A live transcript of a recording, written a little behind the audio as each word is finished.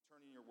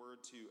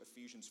Word to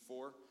Ephesians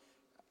 4.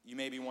 You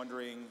may be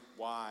wondering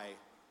why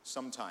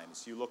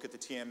sometimes you look at the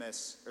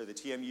TMS or the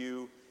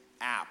TMU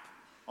app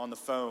on the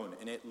phone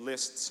and it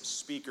lists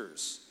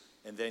speakers,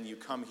 and then you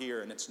come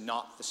here and it's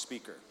not the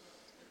speaker.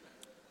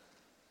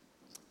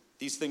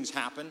 These things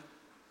happen.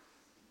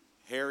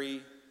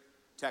 Harry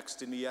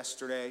texted me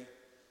yesterday,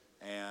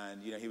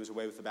 and he was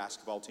away with the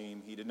basketball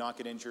team. He did not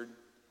get injured,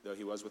 though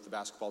he was with the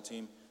basketball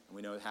team. And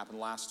we know it happened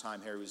last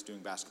time Harry was doing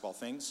basketball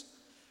things.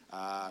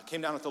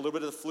 Came down with a little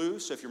bit of the flu,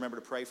 so if you remember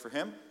to pray for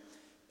him,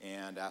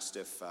 and asked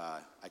if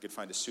I could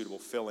find a suitable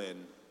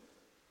fill-in.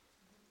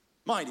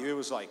 Mind you, it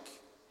was like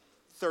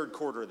third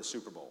quarter of the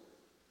Super Bowl.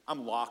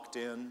 I'm locked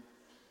in.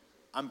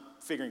 I'm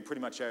figuring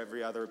pretty much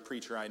every other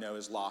preacher I know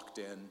is locked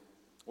in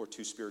or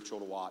too spiritual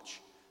to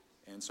watch.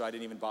 And so I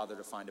didn't even bother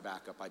to find a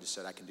backup. I just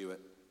said I can do it.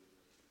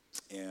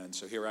 And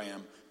so here I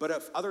am. But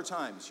if other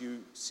times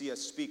you see a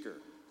speaker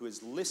who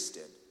is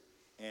listed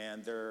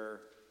and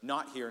they're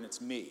not here and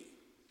it's me,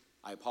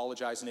 I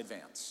apologize in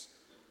advance.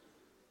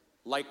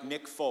 Like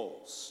Nick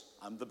Foles,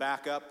 I'm the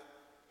backup,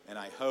 and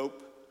I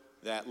hope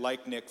that,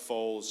 like Nick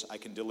Foles, I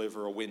can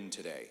deliver a win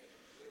today.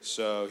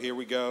 So here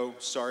we go.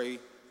 Sorry,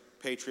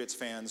 Patriots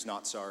fans,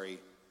 not sorry.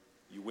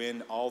 You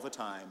win all the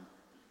time.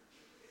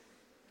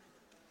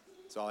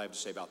 That's all I have to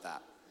say about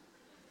that.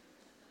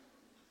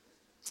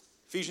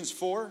 Ephesians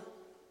 4,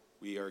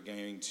 we are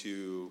going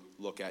to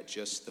look at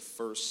just the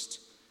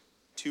first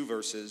 2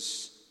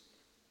 verses,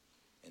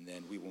 and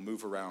then we will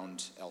move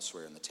around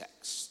elsewhere in the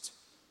text.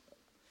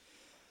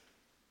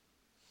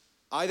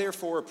 I,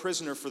 therefore, a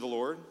prisoner for the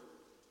Lord,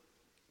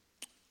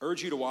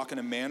 urge you to walk in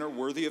a manner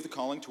worthy of the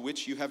calling to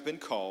which you have been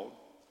called,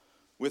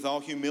 with all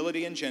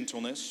humility and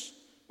gentleness,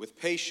 with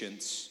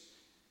patience,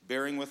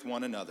 bearing with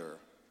one another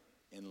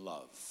in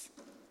love.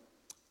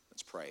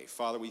 Let's pray.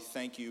 Father, we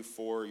thank you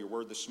for your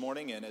word this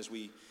morning, and as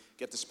we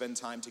get to spend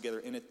time together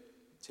in it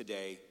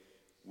today,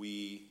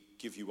 we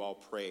give you all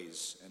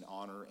praise and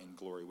honor and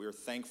glory. We are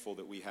thankful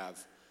that we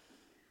have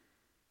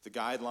the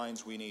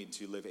guidelines we need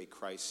to live a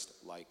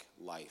Christ-like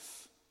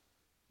life,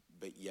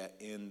 but yet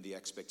in the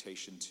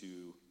expectation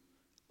to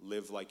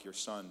live like your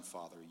Son,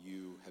 Father.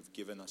 You have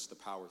given us the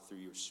power through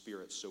your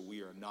Spirit, so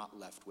we are not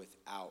left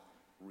without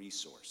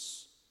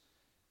resource.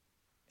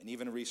 And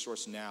even a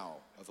resource now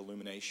of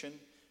illumination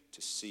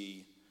to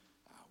see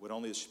what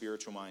only the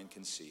spiritual mind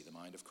can see, the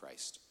mind of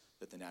Christ,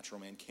 that the natural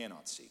man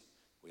cannot see.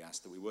 We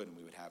ask that we would, and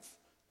we would have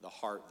the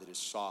heart that is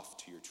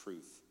soft to your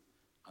truth,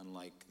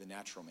 unlike the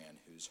natural man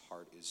whose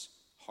heart is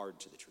hard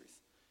to the truth.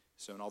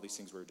 So in all these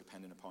things, we're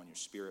dependent upon your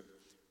Spirit,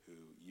 who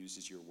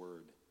uses your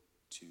word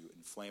to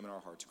inflame in our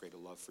hearts a greater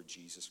love for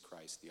Jesus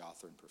Christ, the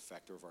author and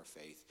perfecter of our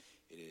faith.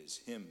 It is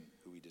him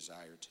who we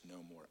desire to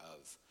know more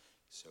of,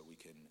 so we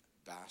can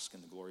bask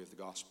in the glory of the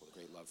gospel, the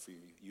great love for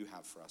you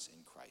have for us in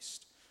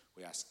Christ.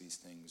 We ask these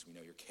things. We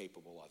know you're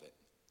capable of it.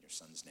 In your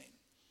Son's name,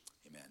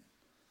 amen.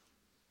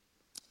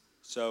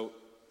 So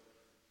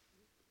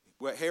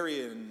what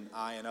Harry and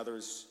I and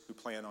others who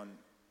plan on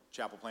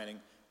chapel planning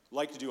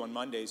like to do on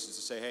Mondays is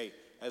to say, hey,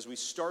 as we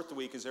start the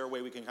week, is there a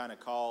way we can kind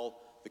of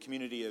call the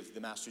community of the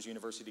Masters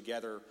University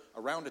together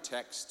around a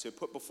text to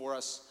put before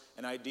us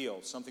an ideal,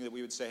 something that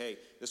we would say, hey,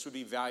 this would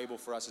be valuable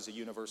for us as a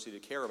university to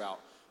care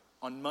about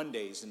on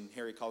Mondays, and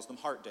Harry calls them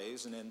heart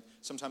days, and then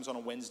sometimes on a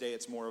Wednesday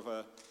it's more of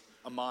a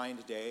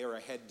mind day or a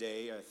head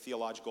day, a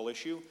theological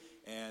issue,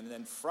 and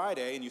then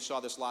Friday, and you saw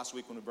this last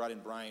week when we brought in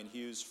Brian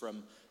Hughes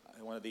from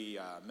one of the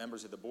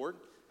members of the board,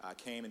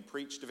 came and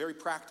preached a very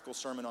practical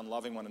sermon on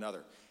loving one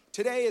another.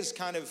 Today is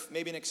kind of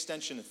maybe an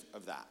extension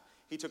of that.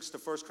 He took us to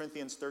 1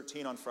 Corinthians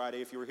 13 on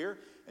Friday, if you were here,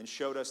 and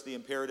showed us the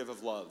imperative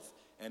of love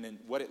and then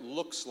what it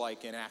looks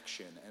like in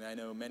action. And I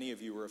know many of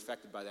you were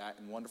affected by that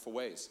in wonderful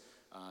ways,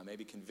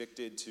 maybe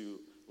convicted to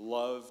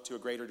love to a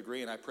greater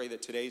degree. And I pray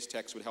that today's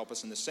text would help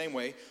us in the same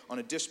way on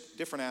a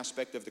different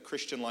aspect of the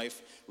Christian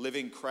life,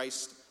 living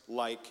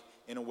Christ-like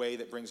in a way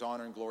that brings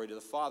honor and glory to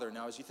the Father.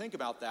 Now, as you think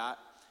about that,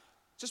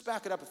 just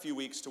back it up a few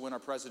weeks to when our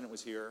president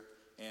was here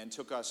and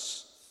took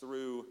us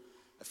through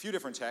a few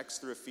different texts,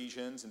 through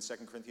Ephesians and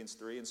 2 Corinthians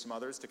 3 and some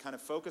others, to kind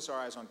of focus our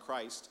eyes on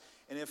Christ.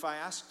 And if I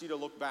asked you to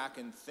look back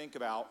and think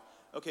about,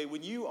 okay,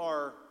 when you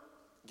are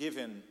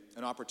given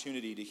an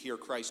opportunity to hear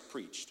Christ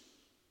preached,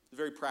 a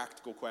very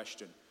practical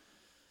question,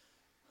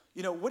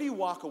 what do you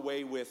walk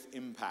away with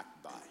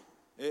impacted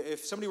by?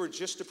 If somebody were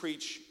just to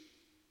preach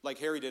like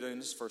Harry did in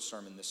his first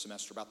sermon this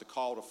semester about the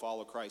call to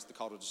follow Christ, the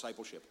call to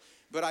discipleship,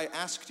 but I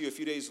asked you a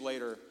few days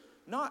later,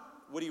 not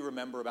what do you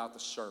remember about the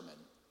sermon,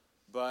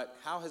 but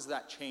how has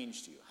that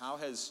changed you? How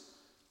has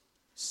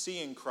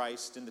seeing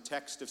Christ in the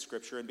text of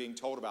Scripture and being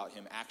told about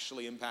him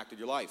actually impacted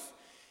your life?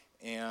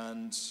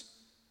 And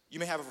you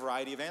may have a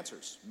variety of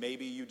answers.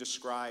 Maybe you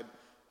describe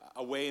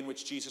a way in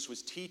which Jesus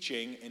was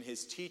teaching, and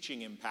his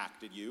teaching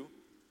impacted you,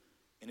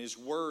 and his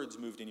words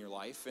moved in your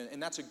life.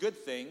 And that's a good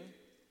thing,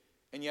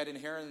 and yet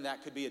inherent in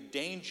that could be a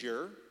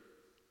danger,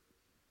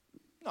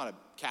 not a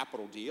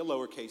capital D, a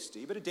lowercase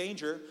d, but a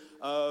danger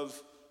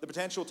of the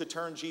potential to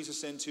turn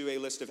Jesus into a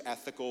list of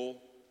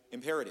ethical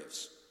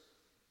imperatives,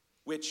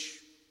 which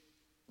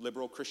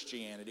liberal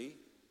Christianity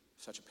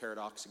such a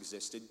paradox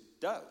existed,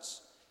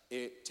 does.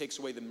 It takes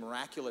away the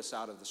miraculous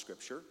out of the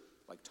scripture,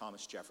 like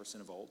Thomas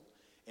Jefferson of old,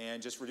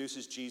 and just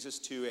reduces Jesus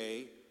to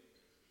a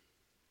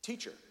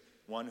teacher,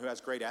 one who has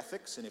great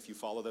ethics, and if you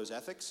follow those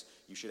ethics,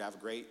 you should have a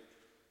great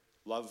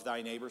love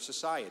thy neighbor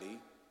society,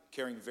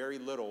 caring very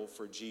little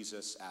for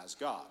Jesus as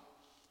God.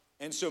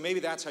 And so maybe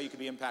that's how you could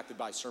be impacted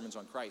by sermons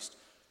on Christ.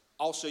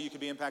 Also, you could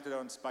be impacted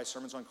by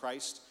sermons on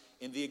Christ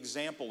in the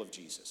example of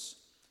Jesus,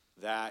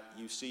 that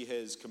you see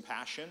his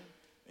compassion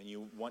and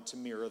you want to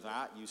mirror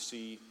that. You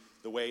see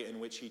the way in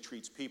which he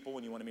treats people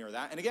and you want to mirror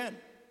that. And again,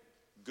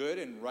 good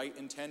and right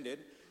intended,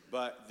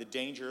 but the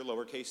danger,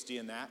 lowercase d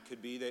in that,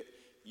 could be that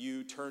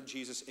you turn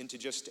Jesus into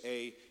just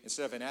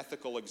instead of an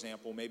ethical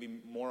example,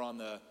 maybe more on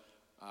the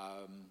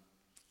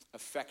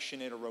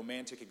affectionate or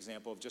romantic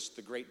example of just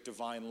the great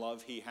divine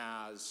love he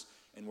has,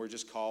 and we're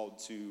just called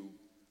to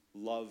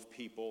love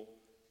people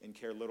and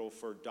care little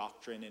for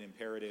doctrine and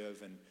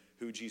imperative and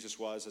who Jesus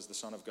was as the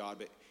Son of God,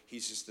 but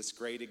he's just this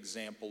great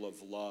example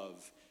of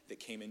love that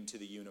came into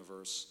the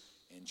universe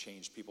and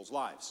changed people's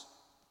lives,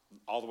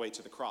 all the way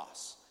to the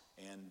cross.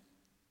 And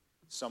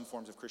some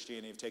forms of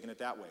Christianity have taken it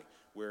that way,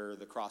 where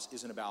the cross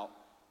isn't about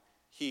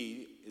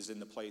he is in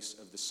the place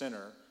of the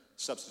sinner,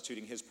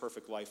 substituting his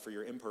perfect life for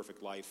your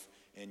imperfect life,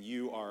 and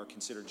you are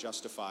considered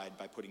justified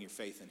by putting your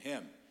faith in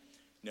him.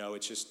 No,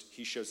 it's just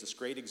he shows this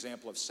great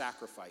example of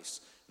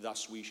sacrifice,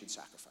 thus we should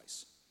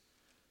sacrifice.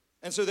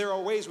 And so there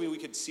are ways we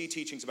could see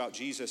teachings about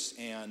Jesus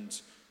and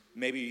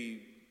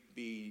maybe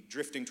be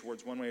drifting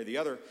towards one way or the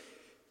other.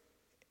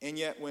 And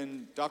yet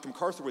when Dr.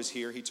 MacArthur was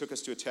here, he took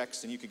us to a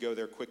text, and you could go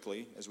there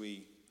quickly as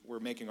we're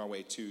making our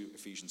way to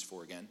Ephesians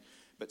 4 again.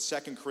 But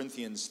 2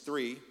 Corinthians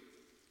 3,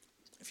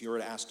 if you were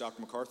to ask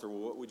Dr. MacArthur, well,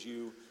 what would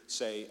you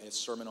say a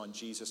sermon on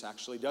Jesus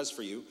actually does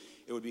for you?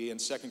 It would be in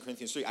 2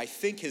 Corinthians 3. I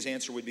think his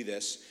answer would be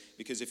this,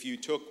 because if you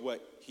took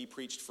what he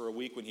preached for a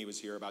week when he was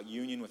here about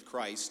union with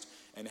Christ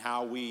and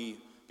how we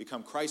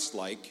become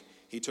Christ-like,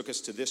 he took us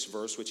to this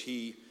verse, which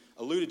he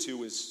alluded to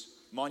was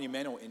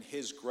monumental in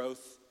his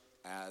growth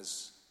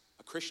as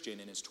a Christian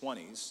in his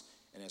 20s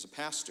and as a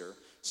pastor.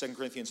 2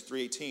 Corinthians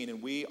 3:18,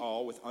 and we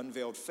all with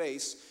unveiled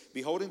face,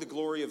 beholding the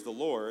glory of the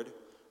Lord,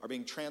 are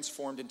being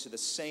transformed into the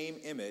same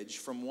image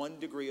from one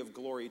degree of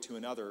glory to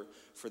another,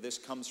 for this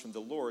comes from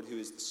the Lord who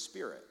is the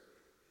Spirit.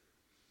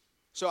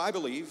 So I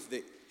believe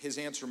that his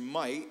answer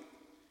might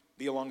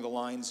be along the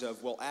lines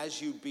of, well,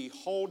 as you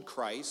behold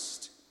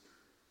Christ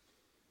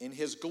in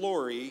his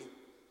glory,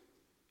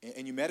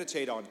 and you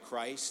meditate on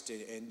Christ,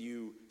 and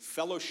you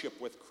fellowship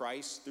with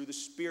Christ through the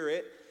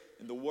Spirit,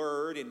 in the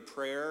Word, in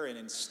prayer, and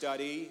in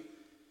study,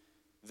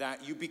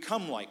 that you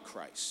become like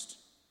Christ.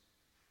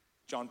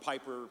 John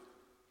Piper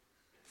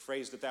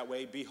phrased it that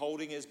way: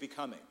 beholding is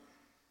becoming.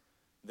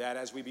 That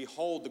as we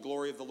behold the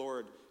glory of the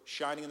Lord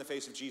shining in the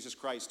face of Jesus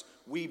Christ,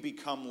 we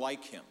become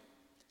like him.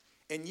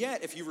 And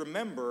yet, if you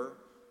remember,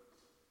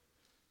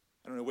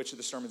 I don't know which of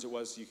the sermons it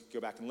was, you could go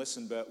back and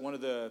listen, but one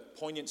of the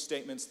poignant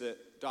statements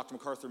that Dr.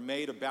 MacArthur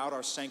made about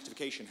our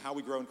sanctification, how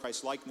we grow in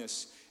Christ's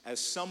likeness, as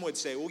some would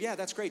say, well, yeah,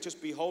 that's great,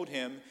 just behold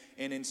him,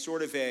 and in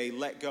sort of a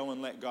let go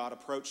and let God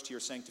approach to your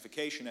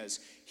sanctification, as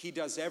he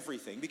does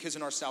everything, because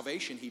in our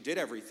salvation, he did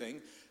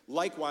everything.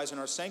 Likewise, in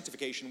our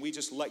sanctification, we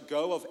just let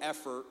go of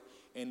effort,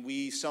 and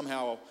we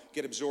somehow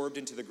get absorbed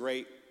into the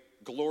great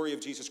glory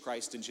of Jesus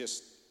Christ and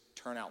just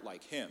turn out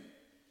like him.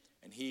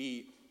 And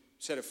he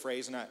said a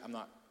phrase, and I'm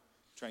not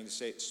trying to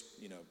say it,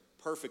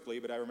 perfectly,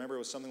 but I remember it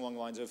was something along the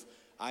lines of,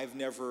 I've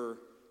never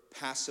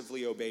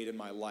passively obeyed in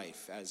my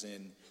life, as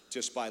in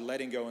just by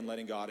letting go and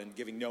letting God and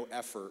giving no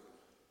effort,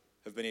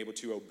 have been able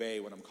to obey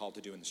what I'm called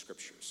to do in the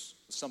scriptures.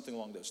 Something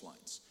along those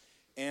lines.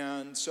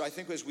 And so I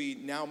think as we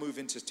now move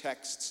into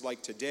texts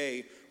like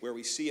today, where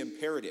we see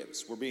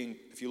imperatives,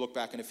 if you look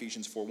back in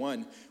Ephesians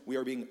 4:1, we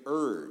are being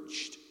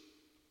urged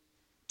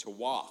to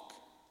walk.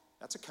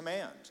 That's a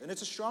command, and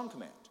it's a strong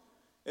command.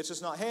 It's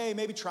just not, hey,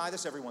 maybe try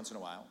this every once in a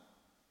while.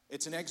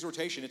 It's an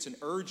exhortation, it's an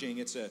urging,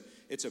 it's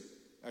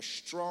a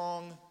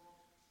strong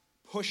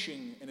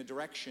pushing in a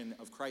direction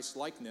of Christ's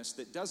likeness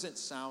that doesn't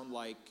sound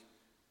like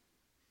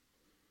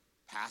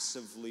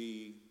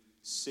passively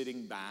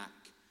sitting back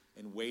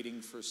and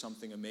waiting for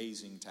something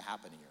amazing to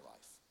happen in your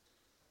life.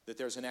 That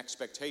there's an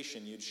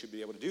expectation you should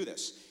be able to do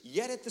this.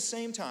 Yet at the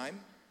same time,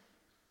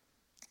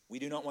 we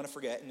do not want to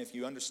forget, and if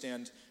you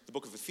understand the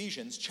book of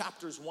Ephesians,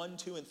 chapters 1,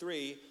 2, and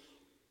 3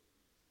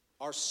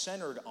 are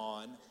centered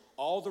on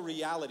all the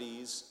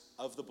realities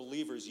of the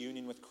believer's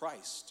union with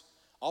Christ.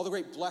 All the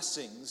great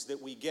blessings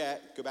that we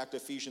get, go back to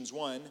Ephesians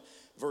 1,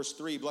 verse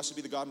 3, blessed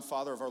be the God and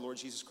Father of our Lord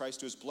Jesus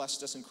Christ, who has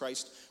blessed us in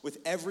Christ with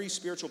every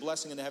spiritual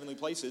blessing in the heavenly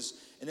places.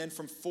 And then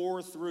from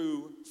 4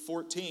 through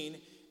 14,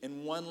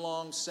 in one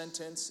long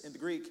sentence in the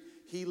Greek,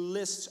 he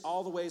lists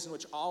all the ways in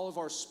which all of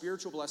our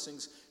spiritual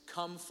blessings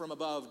come from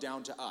above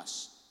down to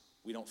us.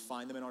 We don't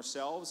find them in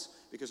ourselves,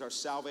 because our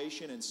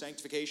salvation and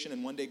sanctification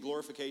and one day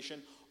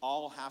glorification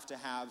all have to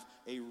have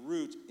a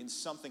root in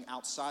something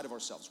outside of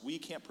ourselves. We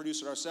can't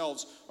produce it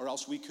ourselves, or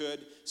else we could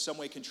some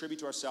way contribute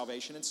to our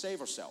salvation and save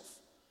ourselves.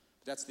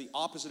 That's the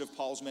opposite of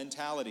Paul's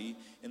mentality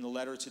in the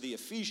letter to the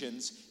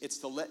Ephesians. It's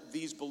to let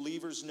these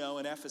believers know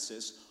in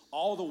Ephesus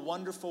all the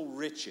wonderful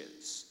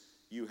riches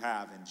you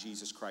have in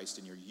Jesus Christ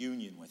and your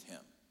union with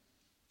him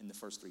in the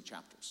first 3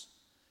 chapters.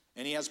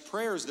 And he has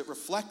prayers that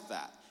reflect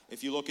that.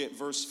 If you look at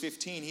verse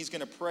 15, he's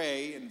going to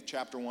pray in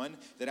chapter 1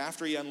 that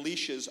after he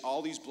unleashes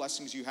all these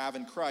blessings you have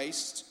in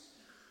Christ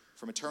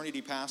from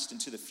eternity past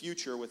into the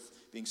future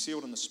with being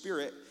sealed in the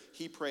Spirit,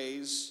 he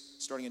prays,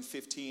 starting in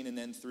 15 and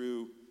then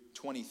through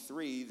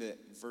 23, that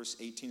verse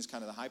 18 is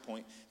kind of the high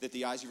point, that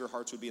the eyes of your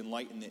hearts would be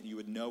enlightened, that you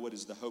would know what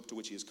is the hope to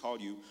which he has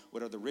called you,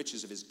 what are the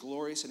riches of his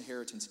glorious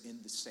inheritance in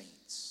the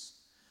saints.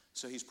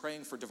 So he's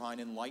praying for divine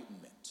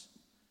enlightenment,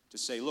 to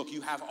say, look,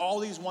 you have all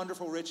these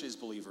wonderful riches,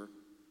 believer.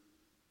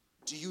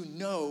 Do you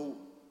know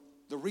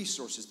the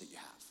resources that you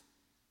have?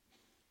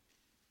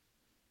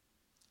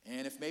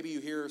 And if maybe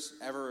you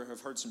ever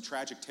have heard some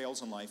tragic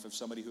tales in life of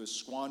somebody who has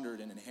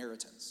squandered an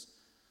inheritance.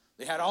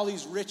 They had all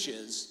these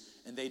riches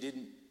and they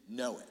didn't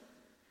know it.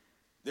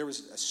 There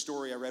was a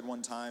story I read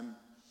one time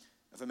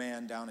of a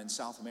man down in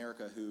South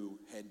America who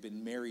had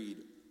been married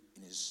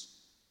in his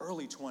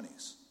early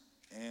 20s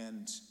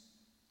and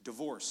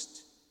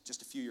divorced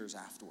just a few years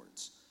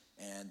afterwards.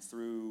 And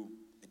through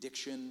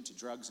addiction to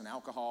drugs and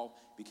alcohol,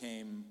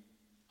 became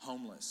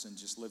homeless and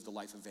just lived a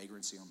life of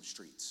vagrancy on the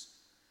streets.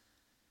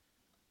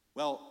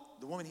 Well,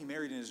 the woman he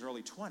married in his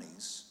early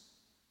 20s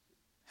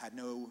had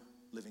no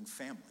living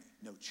family,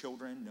 no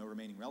children, no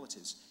remaining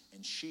relatives,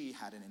 and she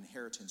had an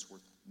inheritance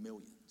worth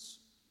millions.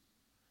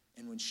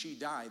 And when she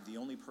died, the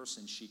only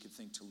person she could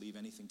think to leave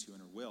anything to in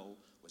her will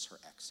was her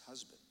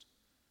ex-husband.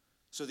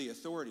 So the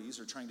authorities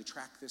are trying to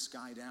track this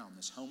guy down,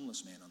 this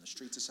homeless man on the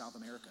streets of South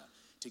America,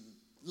 to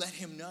let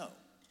him know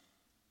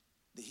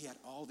that he had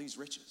all these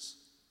riches.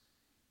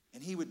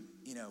 And he would,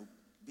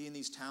 be in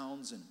these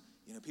towns and,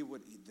 the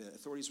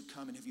authorities would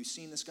come and, have you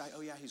seen this guy?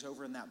 Oh yeah, he's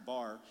over in that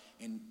bar.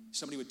 And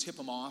somebody would tip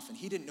him off and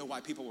he didn't know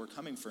why people were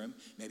coming for him.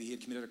 Maybe he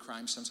had committed a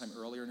crime sometime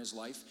earlier in his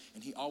life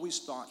and he always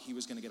thought he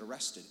was going to get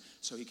arrested.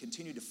 So he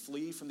continued to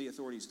flee from the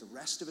authorities the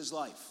rest of his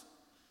life,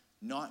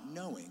 not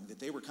knowing that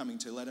they were coming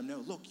to let him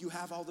know, look, you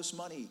have all this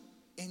money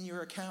in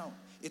your account.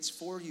 It's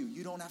for you.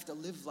 You don't have to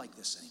live like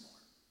this anymore.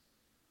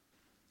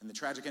 And the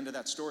tragic end of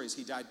that story is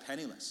he died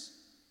penniless,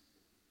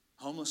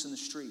 homeless in the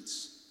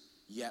streets,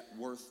 yet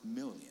worth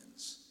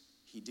millions.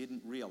 He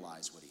didn't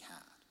realize what he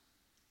had.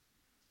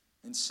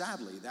 And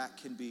sadly, that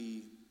can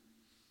be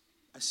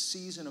a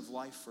season of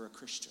life for a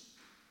Christian,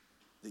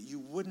 that you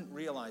wouldn't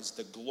realize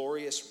the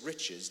glorious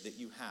riches that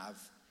you have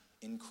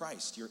in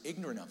Christ. You're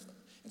ignorant of them.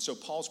 And so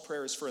Paul's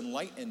prayer is for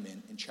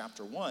enlightenment in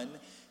chapter 1,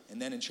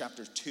 and then in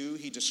chapter 2,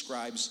 he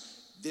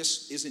describes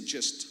this isn't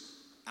just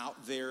out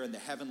there in the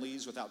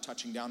heavenlies without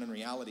touching down in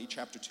reality.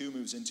 Chapter 2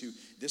 moves into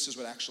this is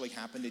what actually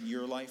happened in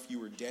your life. You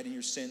were dead in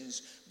your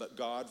sins, but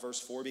God, verse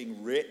 4,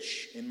 being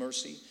rich in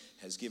mercy,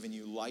 has given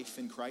you life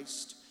in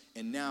Christ.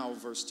 And now,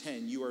 verse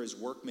 10, you are his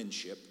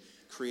workmanship,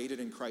 created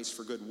in Christ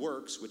for good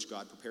works, which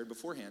God prepared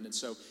beforehand. And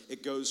so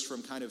it goes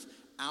from kind of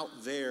out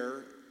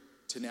there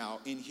to now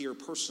in here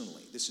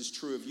personally. This is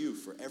true of you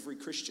for every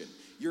Christian.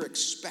 You're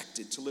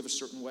expected to live a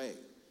certain way.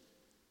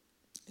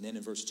 And then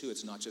in verse 2,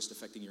 it's not just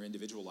affecting your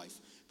individual life,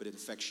 but it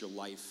affects your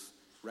life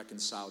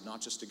reconciled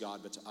not just to God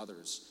but to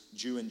others.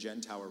 Jew and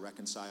Gentile are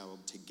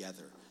reconciled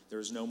together. There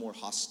is no more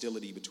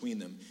hostility between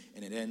them.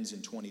 And it ends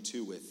in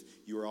 22 with,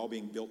 you are all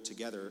being built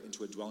together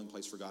into a dwelling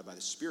place for God by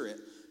the Spirit.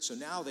 So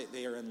now that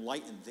they are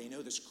enlightened, they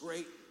know this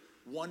great,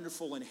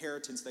 wonderful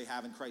inheritance they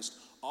have in Christ.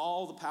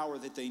 All the power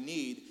that they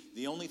need.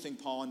 The only thing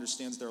Paul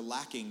understands they're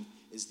lacking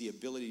is the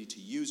ability to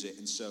use it.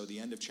 And so the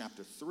end of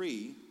chapter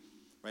 3,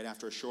 right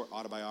after a short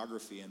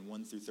autobiography in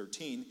 1 through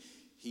 13,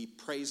 he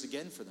prays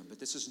again for them. But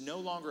this is no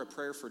longer a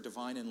prayer for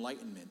divine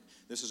enlightenment.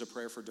 This is a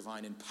prayer for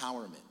divine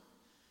empowerment.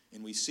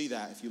 And we see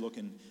that if you look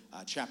in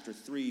chapter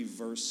 3,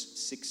 verse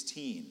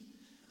 16.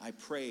 I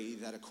pray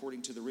that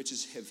according to the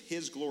riches of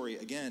his glory,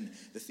 again,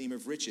 the theme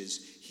of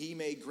riches, he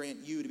may grant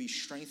you to be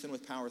strengthened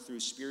with power through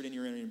his Spirit in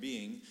your inner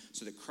being,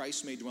 so that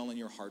Christ may dwell in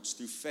your hearts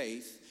through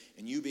faith,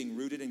 and you being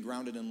rooted and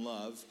grounded in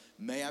love,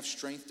 may have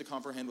strength to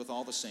comprehend with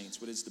all the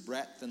saints what is the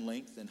breadth and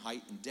length and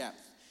height and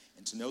depth,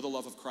 and to know the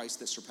love of Christ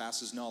that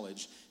surpasses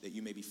knowledge, that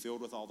you may be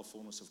filled with all the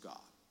fullness of God.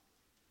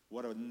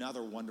 What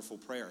another wonderful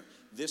prayer.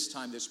 This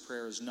time, this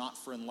prayer is not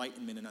for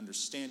enlightenment and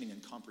understanding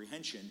and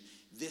comprehension.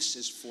 This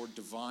is for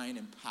divine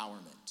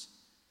empowerment.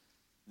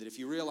 That if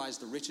you realize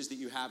the riches that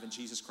you have in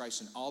Jesus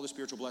Christ and all the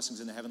spiritual blessings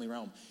in the heavenly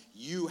realm,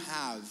 you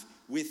have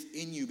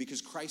within you,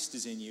 because Christ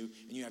is in you,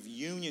 and you have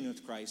union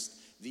with Christ,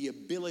 the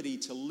ability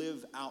to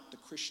live out the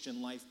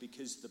Christian life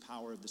because the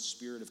power of the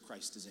Spirit of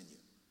Christ is in you.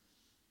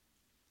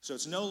 So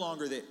it's no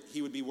longer that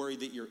he would be worried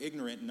that you're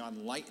ignorant and not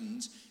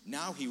enlightened.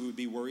 Now he would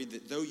be worried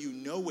that though you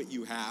know what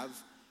you have,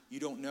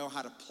 you don't know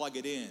how to plug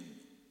it in,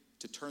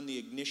 to turn the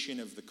ignition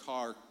of the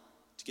car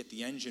to get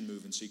the engine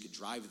moving so you could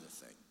drive the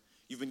thing.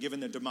 You've been given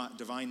the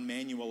divine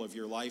manual of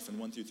your life in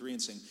 1 through 3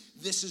 and saying,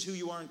 this is who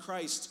you are in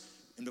Christ.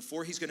 And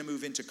before he's going to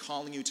move into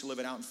calling you to live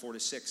it out in 4 to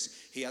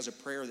 6, he has a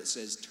prayer that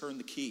says, turn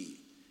the key.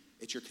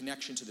 It's your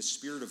connection to the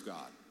Spirit of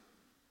God.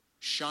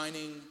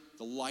 shining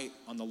the light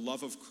on the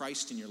love of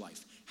Christ in your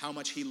life, how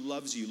much he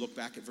loves you. Look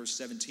back at verse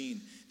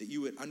 17, that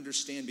you would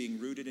understand, being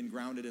rooted and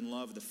grounded in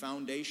love, the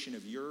foundation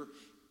of your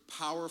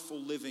powerful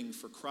living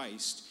for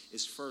Christ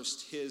is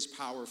first his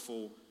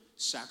powerful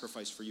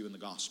sacrifice for you in the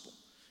gospel.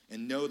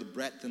 And know the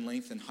breadth and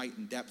length and height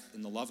and depth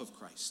in the love of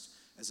Christ.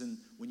 As in,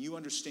 when you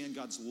understand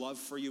God's love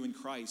for you in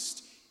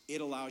Christ, it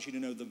allows you to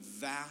know the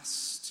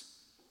vast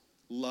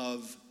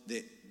love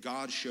that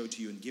God showed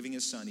to you in giving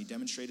his son. He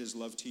demonstrated his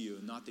love to you,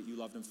 and not that you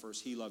loved him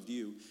first, he loved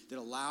you. That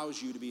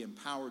allows you to be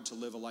empowered to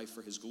live a life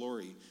for his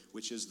glory,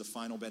 which is the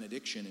final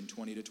benediction in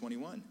 20 to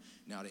 21.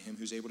 Now to him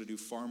who's able to do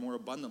far more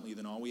abundantly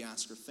than all we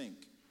ask or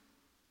think,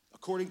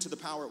 according to the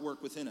power at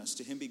work within us,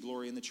 to him be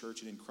glory in the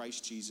church and in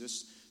Christ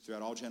Jesus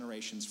throughout all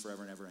generations,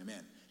 forever and ever.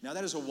 Amen. Now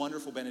that is a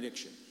wonderful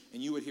benediction.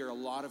 And you would hear a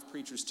lot of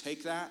preachers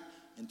take that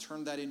and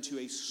turn that into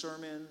a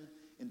sermon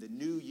in the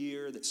new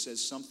year that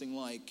says something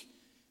like,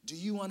 do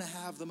you want to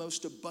have the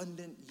most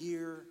abundant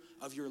year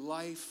of your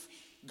life?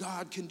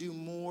 God can do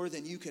more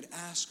than you could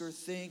ask or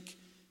think.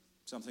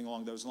 Something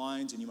along those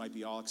lines, and you might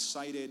be all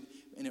excited.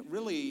 And it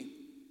really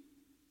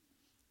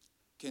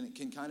can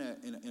kind of,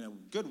 in a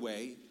good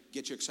way,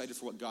 get you excited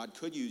for what God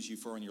could use you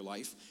for in your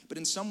life. But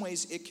in some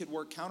ways, it could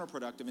work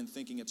counterproductive in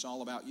thinking it's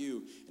all about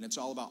you, and it's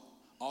all about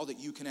all that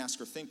you can ask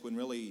or think, when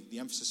really the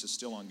emphasis is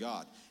still on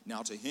God.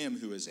 Now to him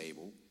who is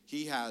able,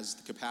 he has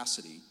the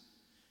capacity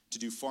to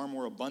do far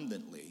more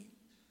abundantly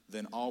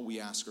than all we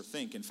ask or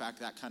think. In fact,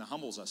 that kind of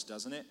humbles us,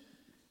 doesn't it?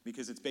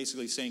 Because it's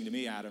basically saying to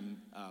me, Adam,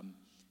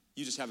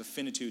 you just have a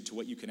finitude to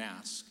what you can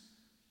ask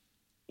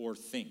or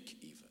think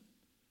even.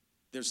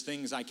 There's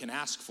things I can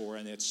ask for,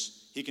 and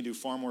he can do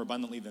far more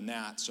abundantly than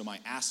that, so my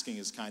asking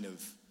is kind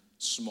of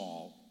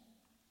small.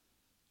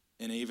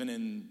 And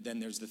then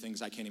there's the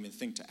things I can't even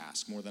think to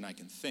ask, more than I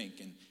can think,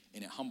 and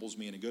it humbles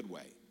me in a good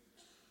way.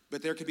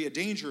 But there could be a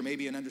danger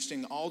maybe in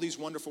understanding all these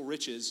wonderful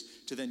riches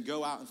to then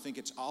go out and think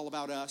it's all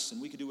about us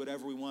and we can do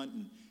whatever we want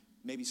and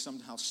maybe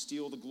somehow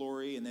steal the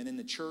glory, and then in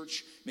the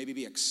church maybe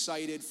be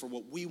excited for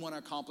what we want to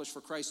accomplish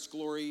for Christ's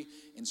glory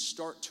and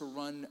start to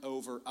run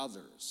over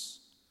others.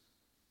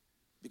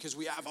 Because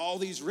we have all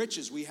these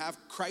riches, we have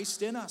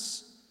Christ in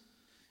us.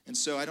 And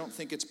so I don't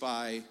think it's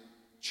by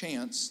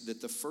chance that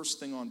the first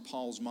thing on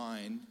Paul's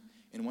mind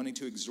in wanting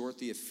to exhort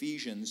the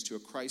Ephesians to a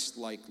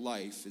Christ-like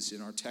life is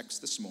in our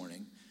text this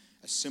morning,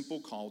 a simple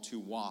call to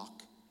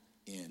walk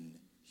in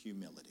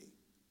humility.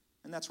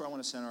 And that's where I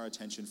want to send our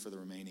attention for the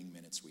remaining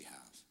minutes we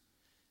have,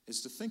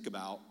 is to think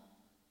about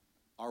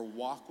our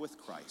walk with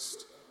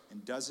Christ,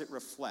 and does it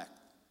reflect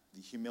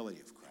the humility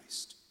of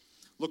Christ?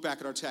 Look back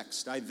at our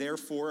text. I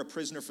therefore, a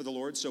prisoner for the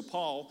Lord. So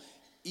Paul,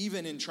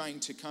 even in trying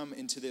to come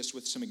into this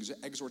with some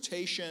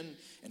exhortation,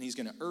 and he's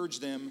going to urge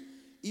them,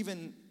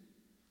 even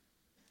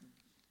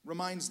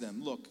reminds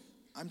them, look,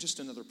 I'm just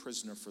another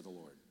prisoner for the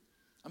Lord.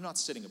 I'm not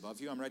sitting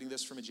above you. I'm writing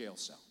this from a jail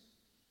cell.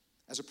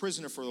 As a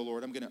prisoner for the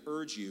Lord, I'm going to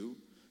urge you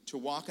to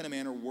walk in a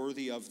manner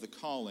worthy of the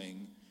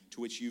calling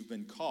to which you've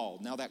been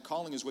called. Now that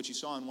calling is what you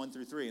saw in 1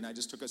 through 3, and I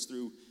just took us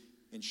through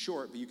in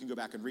short, but you can go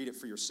back and read it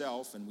for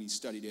yourself, and we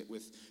studied it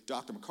with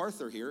Dr.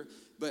 MacArthur here.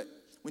 But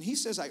when he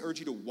says, I urge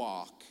you to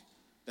walk,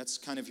 that's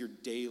kind of your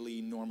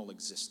daily normal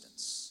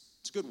existence.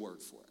 It's a good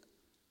word for it.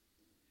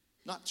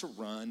 Not to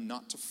run,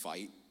 not to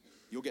fight.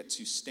 You'll get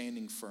to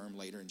standing firm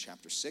later in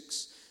chapter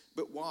 6.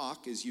 But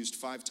walk is used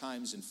 5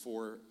 times in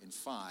 4 and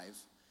 5.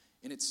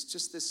 And it's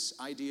just this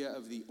idea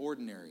of the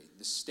ordinary,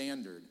 the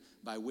standard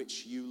by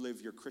which you live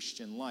your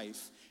Christian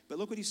life. But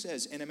look what he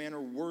says, in a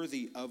manner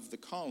worthy of the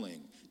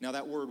calling. Now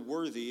that word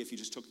worthy, if you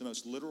just took the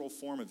most literal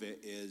form of it,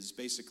 is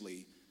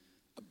basically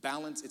a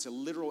balance. It's a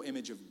literal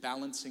image of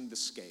balancing the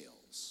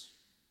scales.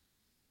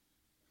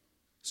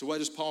 So what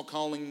is Paul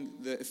calling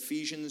the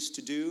Ephesians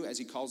to do as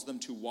he calls them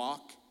to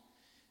walk?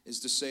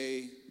 Is to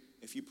say,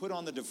 if you put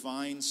on the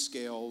divine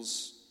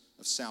scales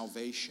of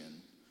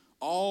salvation,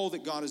 all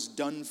that God has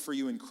done for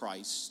you in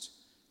Christ,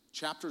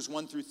 chapters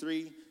 1 through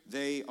 3,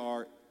 they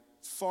are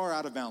far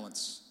out of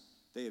balance.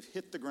 They have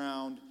hit the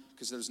ground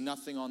because there's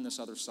nothing on this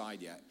other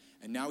side yet.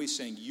 And now he's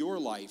saying your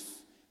life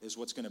is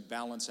what's going to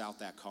balance out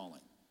that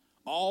calling.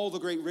 All the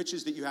great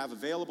riches that you have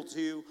available to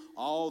you,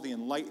 all the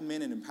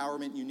enlightenment and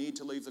empowerment you need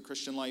to live the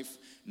Christian life,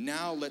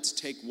 now let's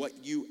take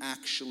what you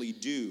actually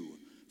do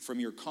from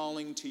your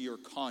calling to your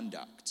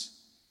conduct,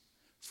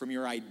 from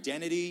your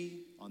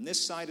identity on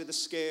this side of the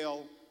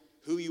scale,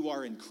 who you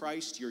are in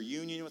Christ, your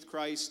union with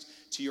Christ,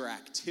 to your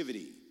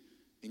activity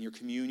in your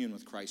communion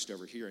with Christ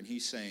over here. And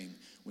he's saying,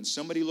 when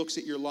somebody looks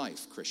at your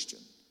life, Christian,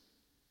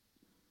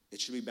 it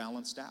should be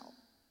balanced out.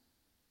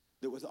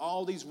 That with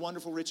all these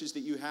wonderful riches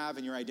that you have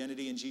in your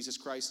identity in Jesus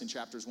Christ in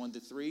chapters 1 to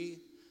 3,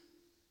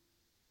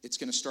 it's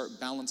going to start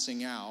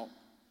balancing out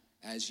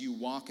as you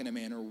walk in a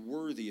manner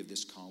worthy of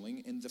this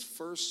calling. And the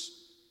first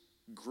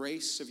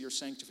grace of your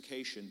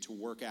sanctification to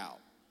work out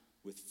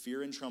with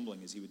fear and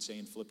trembling, as he would say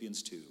in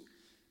Philippians 2,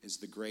 is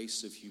the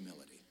grace of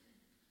humility.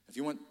 If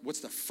you want,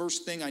 what's the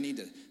first thing I need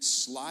to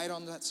slide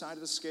on that side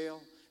of the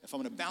scale? If I'm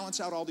going to balance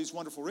out all these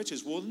wonderful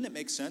riches, well, doesn't it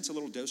make sense, a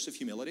little dose of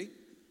humility?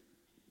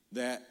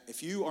 That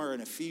if you are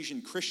an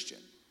Ephesian Christian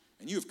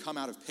and you have come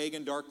out of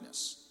pagan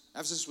darkness.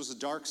 Ephesus was a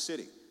dark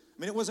city. I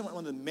mean, it wasn't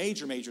one of the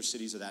major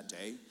cities of that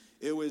day.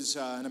 It was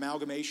an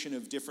amalgamation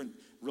of different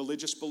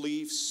religious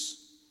beliefs.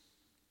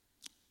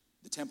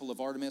 The temple of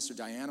Artemis or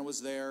Diana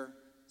was there,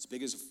 as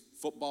big as a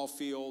football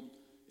field.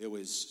 It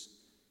was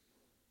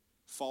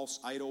false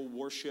idol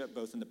worship,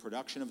 both in the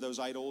production of those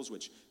idols,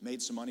 which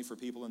made some money for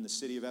people in the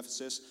city of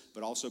Ephesus,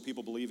 but also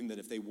people believing that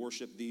if they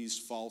worshiped these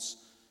false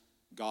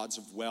gods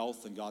of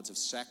wealth and gods of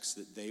sex,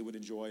 that they would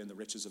enjoy in the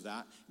riches of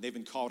that. They've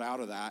been called out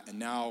of that, and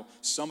now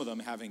some of them,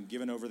 having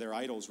given over their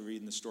idols, we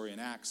read in the story in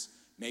Acts,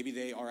 maybe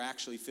they are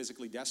actually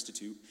physically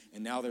destitute,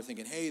 and now they're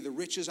thinking, hey, the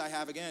riches I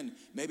have again,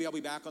 maybe I'll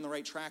be back on the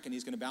right track, and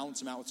he's going to balance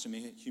them out with some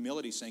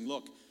humility, saying,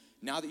 look,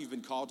 now that you've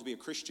been called to be a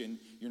Christian,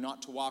 you're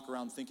not to walk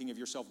around thinking of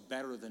yourself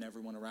better than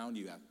everyone around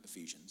you,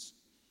 Ephesians.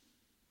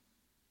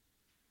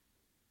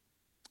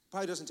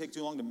 Probably doesn't take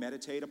too long to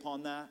meditate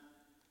upon that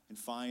and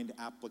find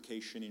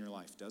application in your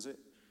life, does it?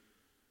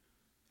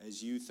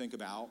 As you think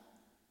about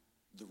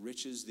the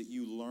riches that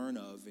you learn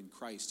of in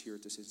Christ here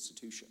at this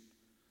institution.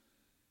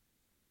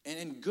 And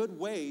in good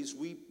ways,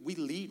 we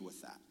lead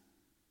with that.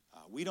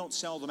 We don't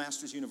sell the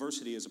Masters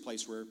University as a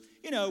place where,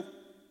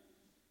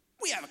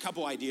 we have a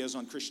couple ideas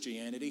on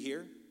Christianity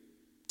here.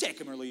 Take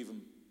them or leave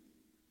them.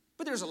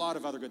 But there's a lot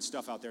of other good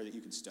stuff out there that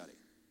you can study.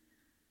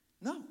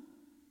 No.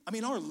 I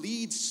mean, our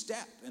lead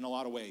step in a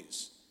lot of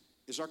ways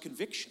is our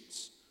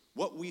convictions.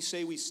 What we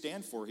say we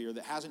stand for here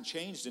that hasn't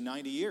changed in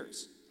 90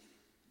 years.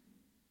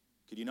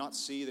 Could you not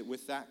see that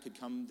with that could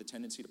come the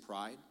tendency to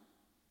pride?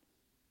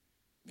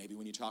 Maybe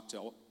when you talk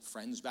to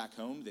friends back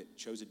home that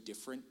chose a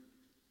different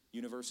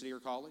university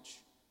or college.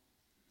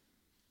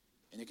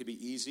 And it could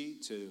be easy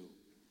to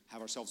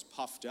have ourselves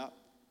puffed up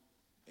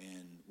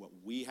in what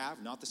we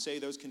have. Not to say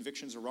those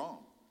convictions are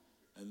wrong.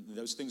 And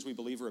those things we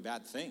believe are a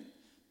bad thing.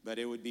 But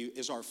it would be,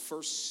 is our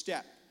first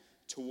step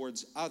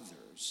towards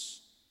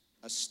others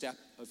a step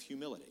of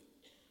humility?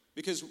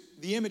 Because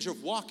the image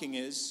of walking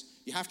is,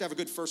 you have to have a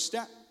good first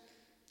step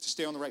to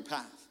stay on the right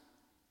path.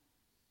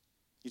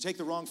 You take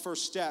the wrong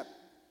first step,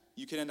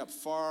 you can end up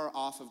far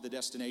off of the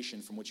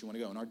destination from which you want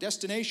to go. And our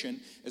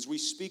destination, as we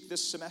speak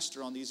this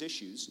semester on these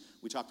issues,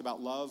 we talked about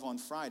love on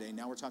Friday,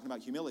 now we're talking about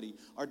humility.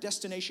 Our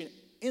destination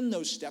in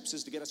those steps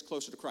is to get us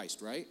closer to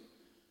Christ, right?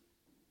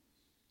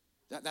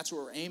 That's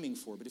what we're aiming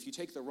for. But if you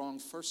take the wrong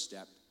first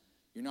step,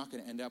 you're not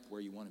going to end up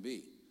where you want to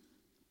be.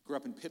 Grew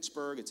up in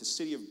Pittsburgh. It's a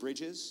city of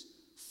bridges,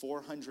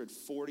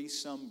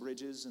 440-some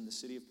bridges in the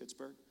city of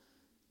Pittsburgh.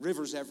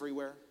 Rivers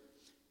everywhere.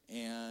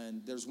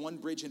 And there's one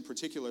bridge in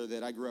particular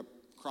that I grew up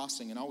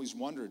crossing and always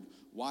wondered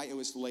why it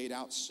was laid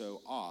out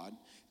so odd,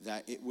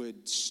 that it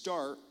would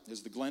start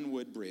as the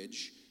Glenwood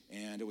Bridge,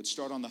 and it would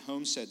start on the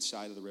Homestead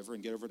side of the river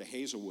and get over to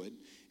Hazelwood,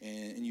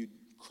 and you'd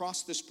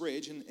cross this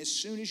bridge, and as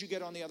soon as you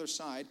get on the other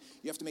side,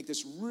 you have to make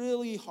this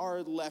really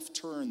hard left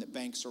turn that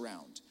banks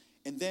around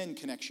and then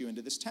connects you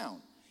into this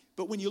town.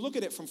 But when you look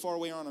at it from far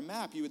away on a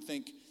map, you would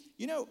think,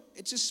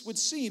 it just would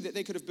seem that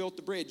they could have built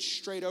the bridge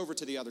straight over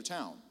to the other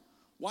town.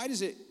 Why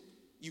does it,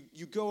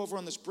 you go over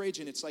on this bridge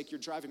and it's like you're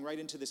driving right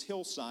into this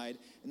hillside,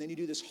 and then you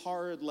do this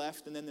hard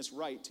left and then this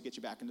right to get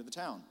you back into the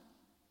town?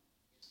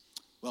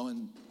 Well,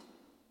 in,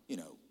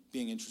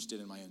 being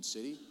interested in my own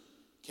city,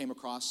 came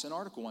across an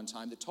article one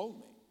time that told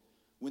me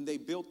when they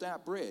built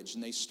that bridge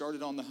and they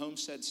started on the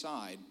Homestead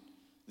side,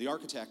 the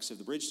architects of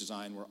the bridge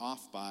design were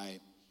off by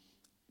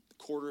a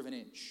quarter of an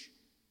inch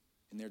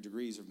in their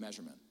degrees of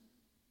measurement.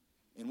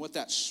 And what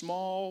that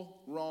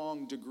small,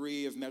 wrong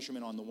degree of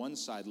measurement on the one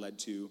side led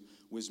to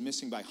was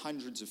missing by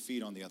hundreds of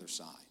feet on the other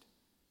side.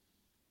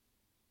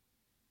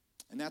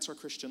 And that's our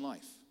Christian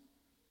life.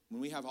 When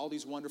we have all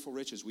these wonderful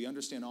riches, we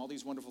understand all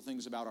these wonderful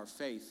things about our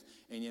faith,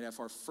 and yet if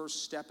our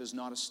first step is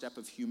not a step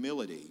of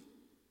humility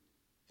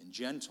and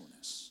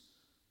gentleness,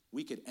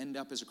 we could end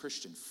up as a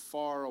Christian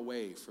far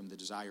away from the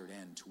desired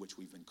end to which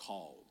we've been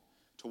called,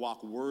 to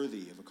walk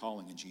worthy of a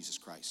calling in Jesus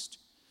Christ.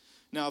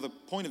 Now, the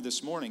point of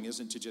this morning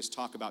isn't to just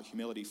talk about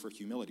humility for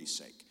humility's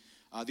sake.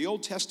 The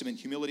Old Testament,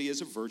 humility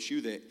is a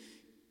virtue that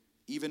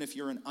even if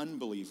you're an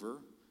unbeliever,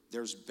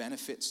 there's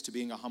benefits to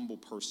being a humble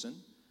person.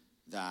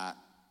 That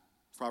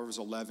Proverbs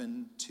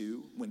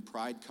 11:2, when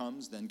pride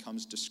comes, then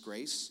comes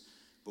disgrace,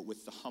 but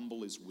with the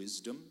humble is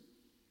wisdom.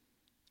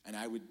 And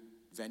I would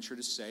venture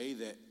to say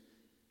that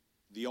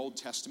the Old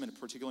Testament,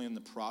 particularly in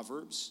the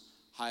Proverbs,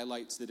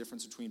 highlights the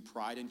difference between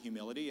pride and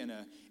humility in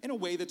a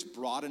way that's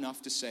broad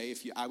enough to say,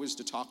 if I was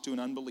to talk to an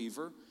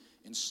unbeliever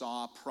and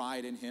saw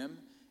pride in him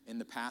in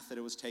the path that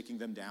it was taking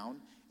them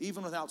down,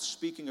 even without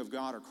speaking of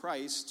God or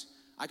Christ,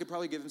 I could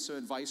probably give him some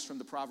advice from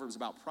the Proverbs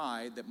about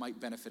pride that might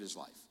benefit his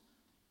life.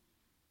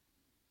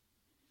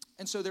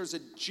 And so there's a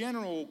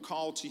general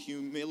call to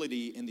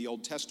humility in the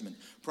Old Testament.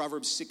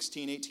 Proverbs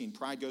 16:18,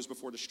 pride goes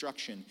before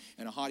destruction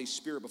and a haughty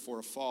spirit before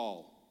a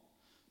fall.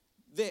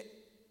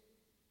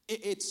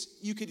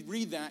 You could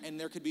read that and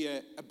there could be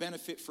a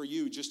benefit for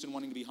you just in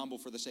wanting to be humble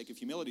for the sake of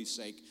humility's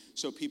sake,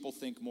 so people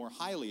think more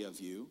highly of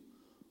you,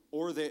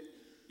 or that,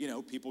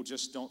 people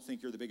just don't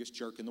think you're the biggest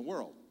jerk in the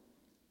world.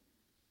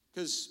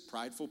 Because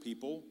prideful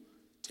people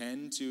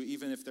tend to,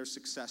 even if they're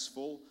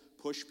successful,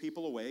 push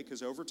people away,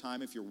 because over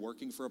time, if you're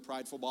working for a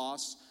prideful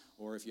boss,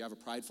 or if you have a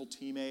prideful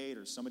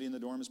teammate, or somebody in the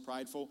dorm is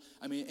prideful,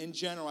 I mean, in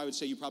general, I would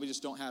say you probably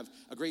just don't have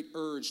a great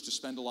urge to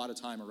spend a lot of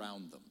time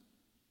around them.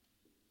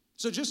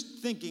 So just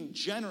thinking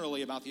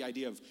generally about the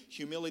idea of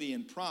humility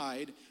and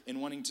pride,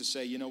 and wanting to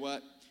say, you know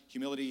what,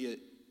 humility,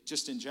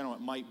 just in general,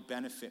 it might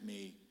benefit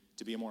me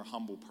to be a more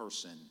humble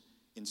person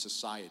in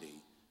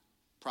society.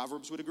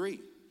 Proverbs would agree.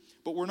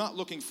 But we're not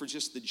looking for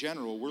just the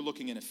general. We're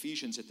looking in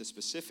Ephesians at the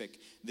specific,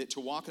 that to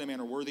walk in a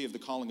manner worthy of the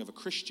calling of a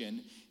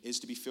Christian is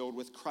to be filled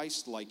with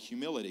Christ-like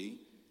humility,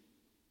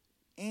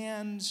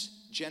 and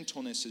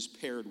gentleness is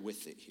paired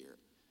with it here.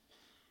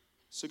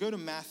 So go to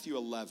Matthew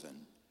 11.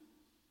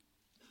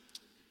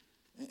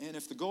 And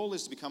if the goal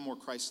is to become more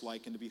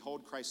Christ-like and to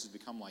behold Christ as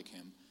become like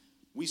him,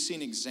 we see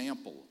an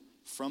example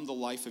from the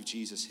life of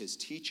Jesus, his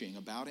teaching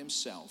about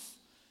himself,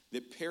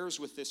 that pairs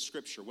with this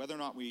scripture. Whether or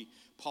not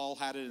Paul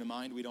had it in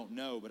mind, we don't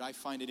know, but I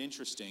find it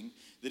interesting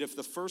that if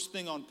the first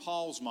thing on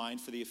Paul's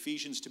mind for the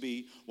Ephesians to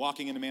be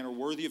walking in a manner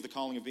worthy of the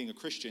calling of being a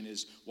Christian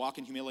is walk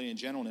in humility and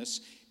gentleness,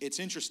 it's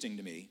interesting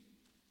to me,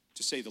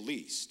 to say the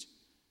least,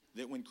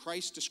 that when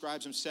Christ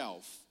describes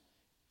himself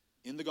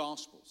in the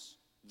Gospels,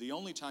 the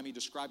only time he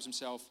describes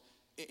himself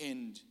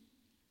in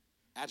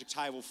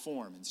adjectival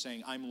form and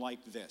saying, I'm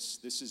like this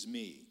is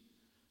me.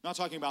 Not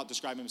talking about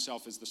describing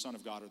himself as the Son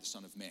of God or the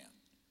Son of Man.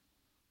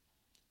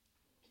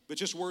 But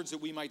just words that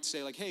we might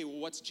say like, hey, well,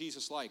 what's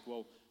Jesus like?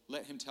 Well,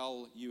 let him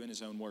tell you in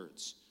his own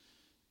words.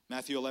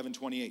 Matthew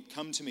 11:28,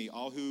 come to me,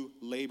 all who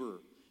labor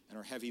and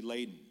are heavy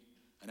laden,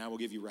 and I will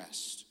give you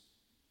rest.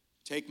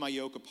 Take my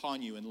yoke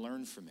upon you and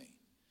learn from me,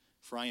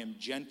 for I am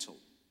gentle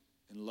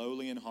and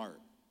lowly in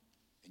heart,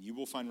 and you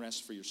will find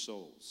rest for your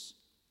souls.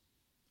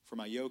 For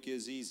my yoke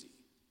is easy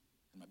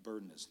and my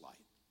burden is light.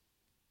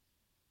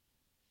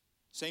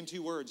 Same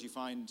two words you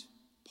find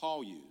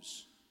Paul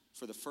use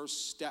for the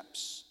first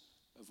steps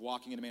of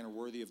walking in a manner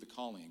worthy of the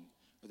calling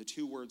are the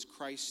two words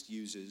Christ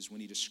uses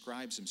when he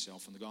describes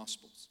himself in the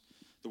Gospels.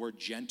 The word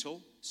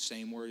gentle,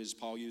 same word as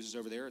Paul uses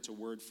over there. It's a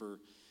word for,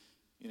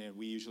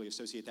 we usually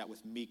associate that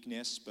with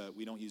meekness, but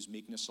we don't use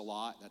meekness a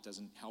lot. That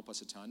doesn't help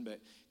us a ton. But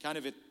kind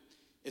of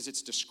as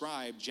it's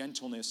described,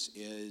 gentleness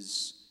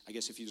is, I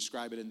guess if you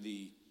describe it in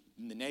the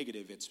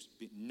negative, it's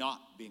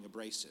not being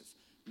abrasive,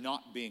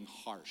 not being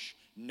harsh,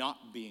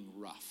 not being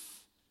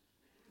rough.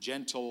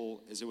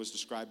 Gentle, as it was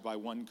described by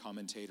one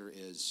commentator,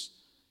 is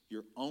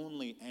you're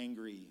only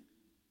angry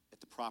at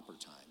the proper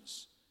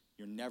times.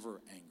 You're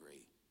never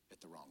angry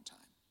at the wrong time.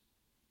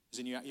 As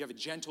in you have a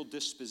gentle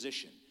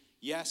disposition.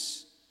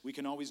 Yes, we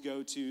can always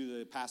go to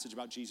the passage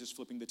about Jesus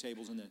flipping the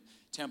tables in the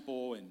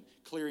temple and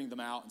clearing them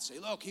out and say,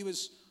 look, he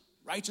was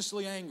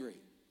righteously angry.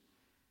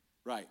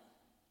 Right.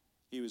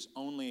 He was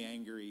only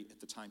angry at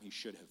the time he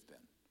should have been.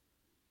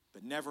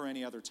 But never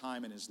any other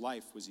time in his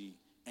life was he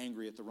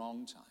angry at the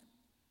wrong time.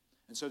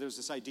 And so there's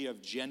this idea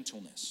of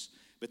gentleness.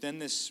 But then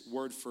this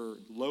word for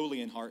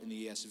lowly in heart in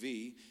the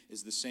ESV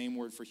is the same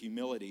word for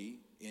humility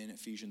in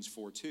Ephesians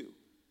 4:2.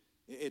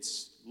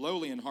 It's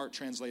lowly in heart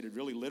translated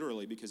really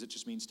literally because it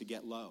just means to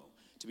get low,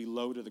 to be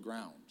low to the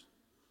ground.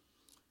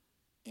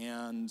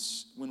 And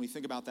when we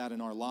think about that in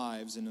our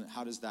lives and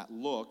how does that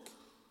look,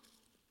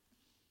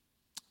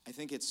 I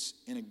think it's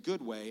in a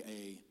good way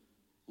a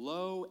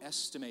low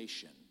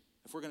estimation.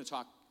 If we're going to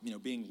talk,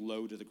 being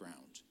low to the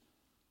ground,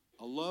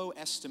 a low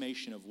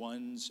estimation of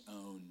one's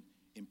own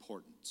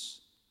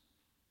importance.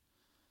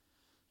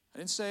 I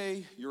didn't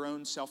say your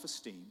own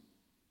self-esteem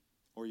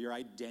or your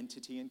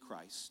identity in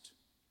Christ.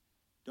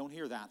 Don't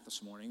hear that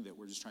this morning, that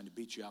we're just trying to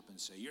beat you up and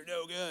say, you're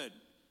no good,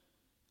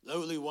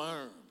 lowly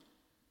worm.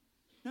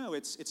 No,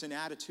 it's an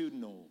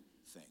attitudinal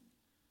thing.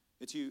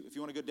 If you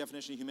want a good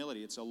definition of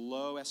humility, it's a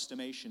low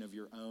estimation of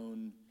your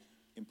own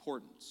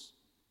importance.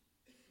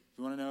 If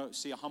you want to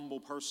see a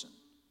humble person,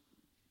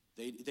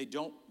 they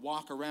don't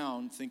walk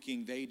around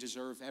thinking they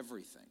deserve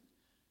everything,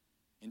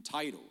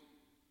 entitled,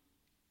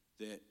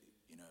 that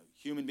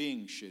human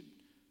beings should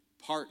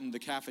part in the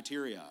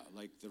cafeteria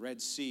like the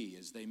Red Sea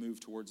as they move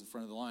towards the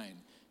front of the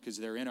line because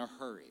they're in a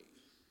hurry.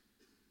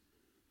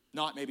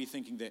 Not maybe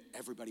thinking that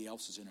everybody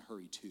else is in a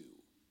hurry too.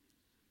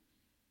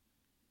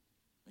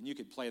 And you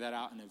could play that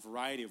out in a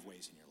variety of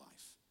ways in your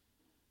life,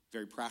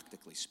 very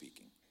practically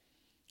speaking.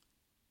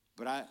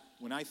 But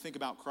when I think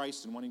about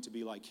Christ and wanting to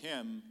be like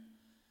him,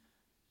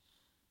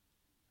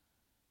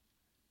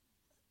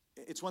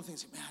 it's one thing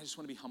to say, man, I just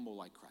want to be humble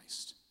like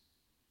Christ.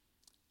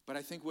 But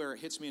I think where it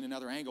hits me in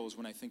another angle is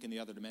when I think in the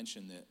other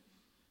dimension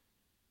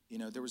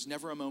that, there was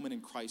never a moment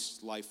in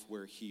Christ's life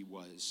where he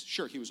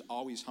was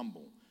always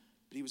humble,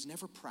 but he was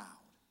never proud.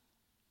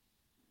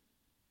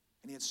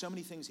 And he had so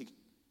many things he,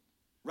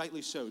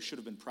 rightly so, should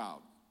have been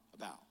proud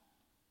about.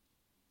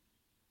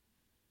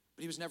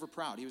 But he was never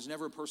proud. He was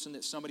never a person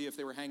that somebody, if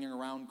they were hanging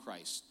around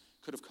Christ,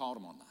 could have called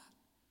him on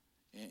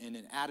that. And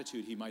an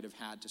attitude he might have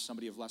had to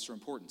somebody of lesser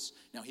importance.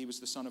 Now, he was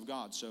the Son of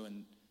God, so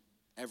in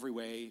every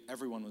way,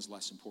 everyone was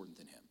less important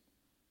than him.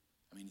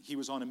 I mean, he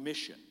was on a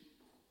mission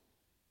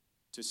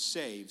to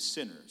save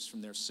sinners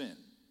from their sin.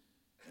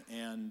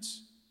 And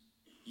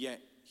yet,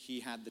 he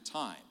had the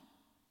time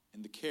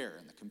and the care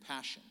and the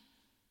compassion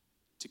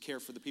to care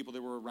for the people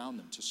that were around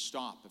them, to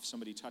stop if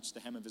somebody touched the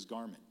hem of his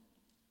garment,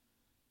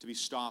 to be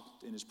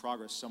stopped in his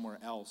progress somewhere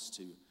else,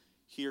 to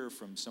hear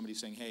from somebody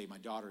saying, hey, my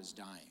daughter is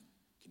dying.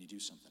 Can you do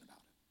something about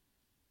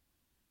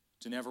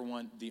it? To never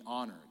want the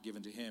honor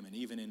given to him, and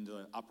even in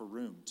the upper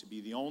room, to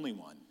be the only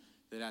one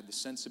that had the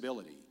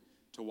sensibility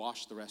to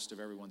wash the rest of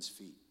everyone's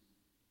feet.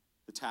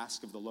 The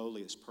task of the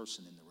lowliest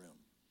person in the room.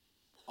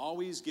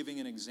 Always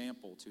giving an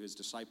example to his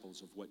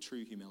disciples of what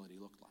true humility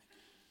looked like.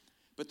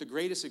 But the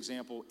greatest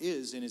example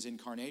is in his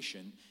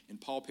incarnation,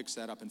 and Paul picks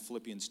that up in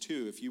Philippians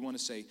 2. If you want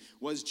to say,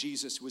 was he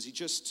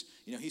just,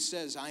 he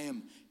says, I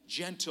am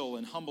gentle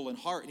and humble in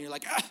heart, and you're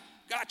like,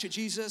 gotcha,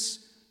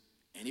 Jesus.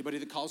 Anybody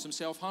that calls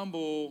himself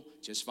humble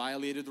just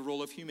violated the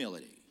rule of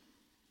humility.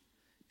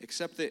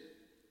 Except that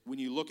when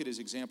you look at his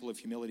example of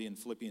humility in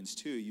Philippians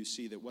 2, you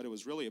see that what it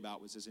was really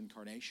about was his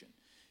incarnation.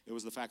 It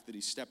was the fact that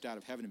he stepped out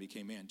of heaven and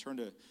became man. Turn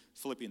to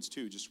Philippians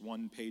 2, just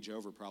one page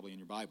over probably in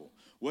your Bible.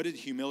 What did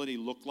humility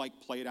look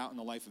like played out in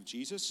the life of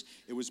Jesus?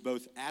 It was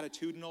both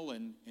attitudinal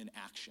and in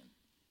action.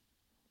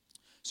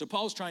 So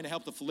Paul's trying to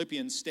help the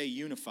Philippians stay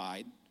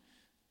unified.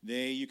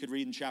 You could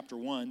read in chapter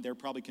 1, they're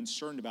probably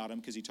concerned about him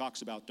because he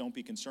talks about, don't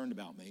be concerned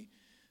about me.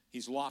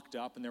 He's locked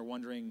up and they're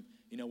wondering,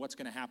 what's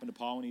going to happen to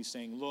Paul? And he's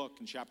saying, look,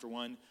 in chapter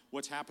 1,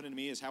 what's happening to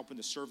me is helping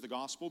to serve the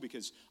gospel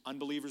because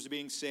unbelievers are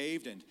being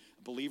saved and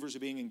believers are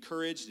being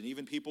encouraged, and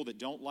even people that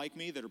don't like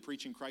me, that are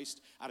preaching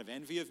Christ out of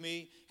envy of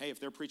me. Hey, if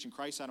they're preaching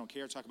Christ, I don't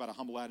care. Talk about a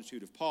humble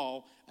attitude of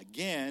Paul.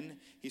 Again,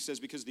 he says,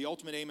 because the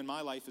ultimate aim in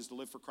my life is to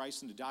live for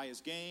Christ and to die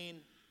as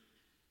gain.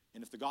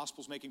 And if the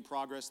gospel's making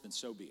progress, then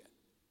so be it.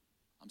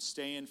 I'm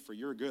staying for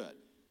your good.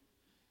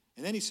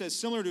 And then he says,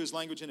 similar to his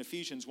language in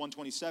Ephesians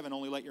 1:27,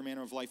 only let your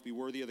manner of life be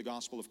worthy of the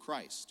gospel of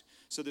Christ.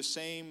 So the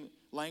same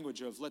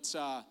language of let's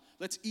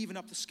even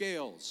up the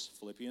scales,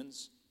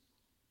 Philippians.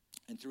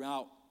 And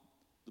throughout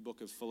the book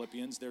of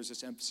Philippians, there's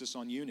this emphasis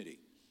on unity.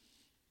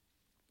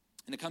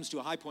 And it comes to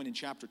a high point in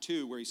chapter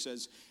 2 where he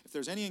says, if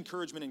there's any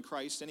encouragement in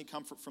Christ, any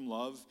comfort from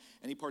love,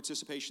 any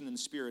participation in the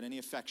Spirit, any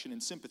affection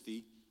and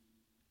sympathy,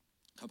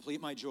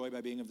 complete my joy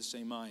by being of the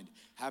same mind,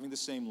 having the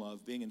same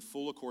love, being in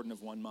full accord and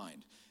of one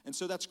mind. And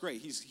so that's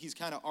great. He's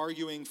kind of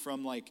arguing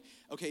from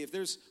okay,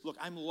 look,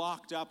 I'm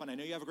locked up, and I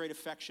know you have a great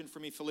affection for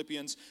me,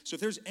 Philippians. So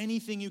if there's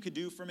anything you could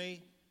do for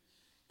me,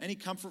 any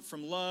comfort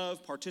from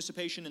love,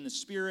 participation in the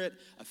Spirit,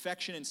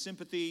 affection and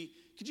sympathy,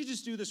 could you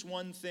just do this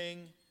one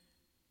thing?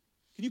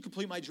 Can you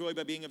complete my joy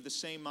by being of the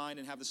same mind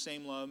and have the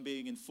same love,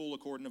 being in full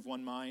accord and of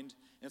one mind?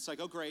 And it's like,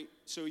 oh, great.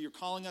 So you're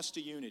calling us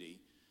to unity.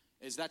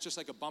 Is that just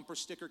like a bumper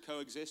sticker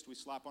coexist we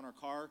slap on our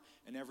car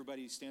and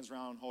everybody stands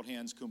around, hold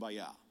hands,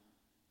 kumbaya?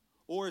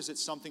 Or is it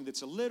something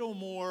that's a little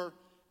more,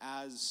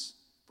 as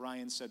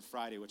Brian said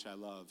Friday, which I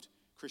loved,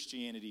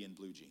 Christianity in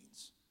blue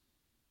jeans,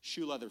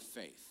 shoe leather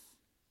faith?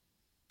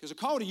 Because a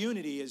call to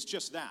unity is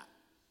just that.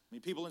 I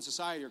mean, people in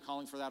society are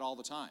calling for that all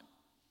the time.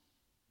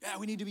 Yeah,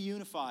 we need to be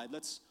unified.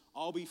 Let's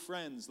all be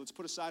friends. Let's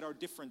put aside our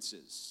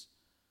differences.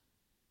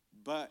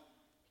 But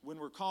when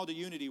we're called to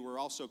unity, we're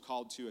also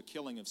called to a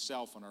killing of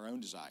self and our own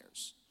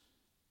desires.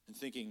 And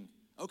thinking,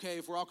 okay,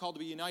 if we're all called to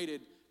be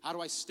united, how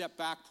do I step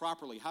back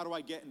properly? How do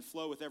I get in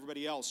flow with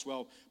everybody else?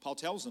 Well, Paul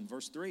tells them,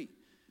 verse 3,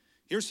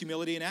 here's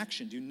humility in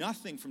action. Do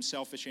nothing from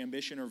selfish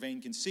ambition or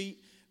vain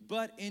conceit,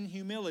 but in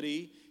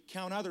humility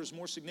count others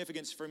more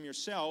significant from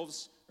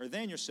yourselves or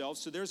than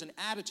yourselves. So there's an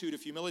attitude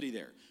of humility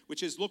there,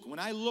 which is, look, when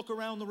I look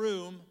around the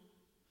room,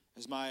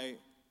 as my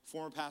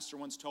former pastor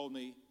once told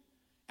me,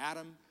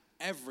 Adam,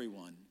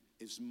 everyone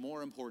is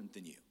more important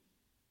than you.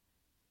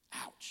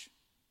 Ouch.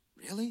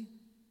 Really?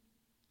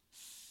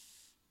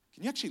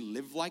 Can you actually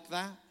live like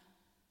that?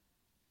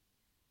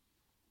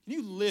 Can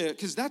you live?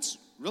 Because that's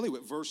really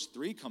what verse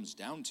 3 comes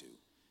down to.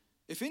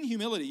 If in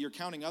humility you're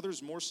counting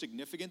others more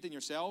significant than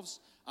yourselves,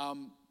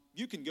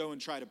 you can go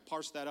and try to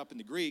parse that up in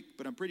the Greek,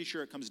 but I'm pretty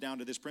sure it comes down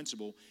to this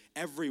principle.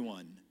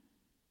 Everyone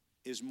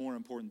is more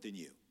important than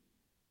you.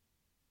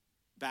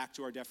 Back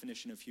to our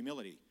definition of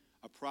humility,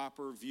 a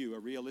proper view, a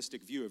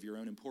realistic view of your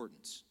own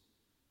importance.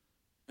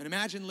 And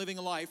imagine living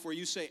a life where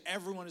you say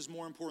everyone is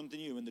more important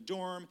than you. In the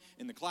dorm,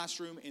 in the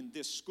classroom, in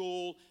this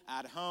school,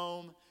 at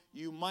home.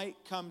 You might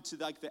come to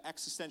the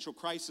existential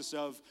crisis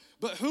of,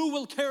 but who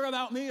will care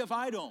about me if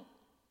I don't?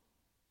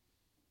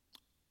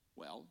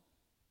 Well,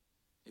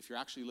 if you're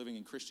actually living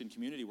in a Christian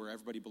community where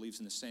everybody believes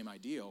in the same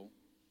ideal,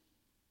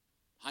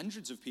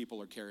 hundreds of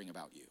people are caring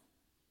about you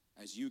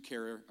as you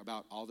care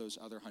about all those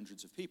other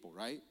hundreds of people,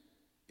 right?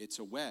 It's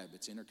a web.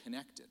 It's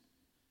interconnected.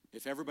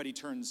 If everybody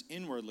turns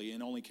inwardly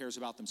and only cares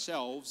about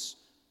themselves,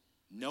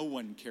 no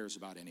one cares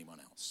about anyone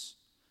else.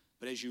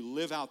 But as you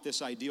live out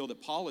this ideal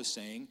that Paul is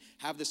saying,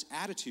 have this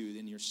attitude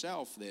in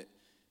yourself that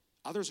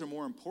others are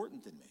more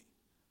important than me.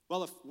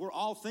 Well, if we're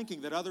all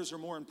thinking that others are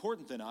more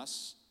important than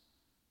us,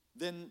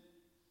 then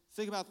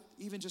think about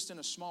even just in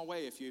a small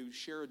way if you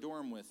share a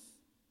dorm with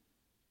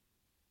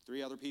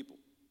 3 other people.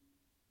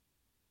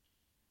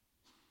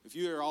 If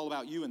you are all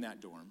about you in that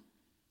dorm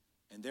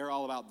and they're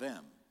all about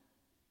them,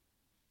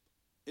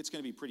 it's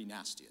going to be pretty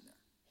nasty in there.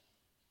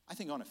 I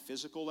think on a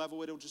physical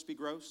level, it'll just be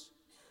gross.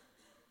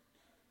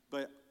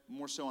 but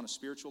more so on a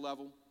spiritual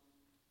level,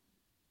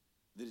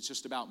 that it's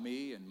just about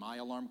me and my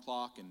alarm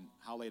clock and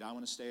how late I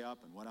want to stay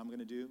up and what I'm going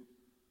to do.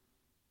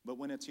 But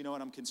when it's, you know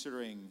what, I'm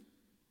considering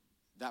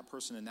that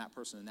person and that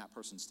person and that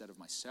person instead of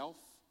myself,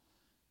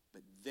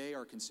 but they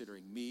are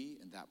considering me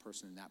and that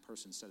person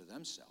instead of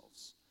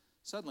themselves,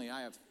 suddenly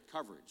I have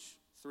coverage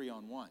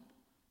 3-on-1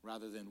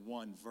 rather than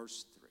 1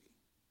 versus 3.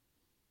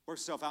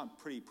 Works itself out in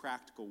pretty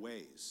practical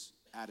ways,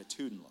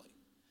 attitudinally.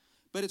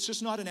 But it's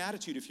just not an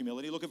attitude of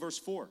humility. Look at verse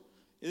 4.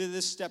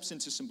 This steps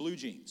into some blue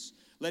jeans.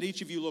 Let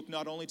each of you look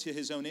not only to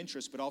his own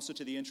interest, but also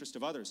to the interest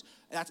of others.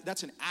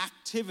 That's an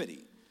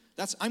activity.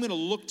 I'm going to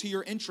look to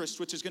your interest,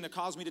 which is going to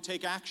cause me to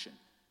take action.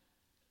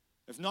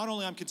 If not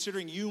only I'm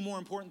considering you more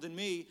important than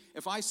me,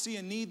 if I see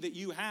a need that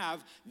you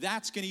have,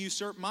 that's going to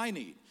usurp my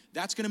need.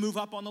 That's going to move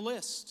up on the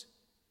list.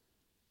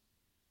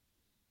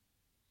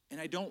 And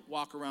I don't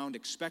walk around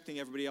expecting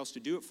everybody else to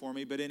do it for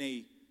me, but in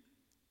a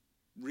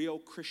real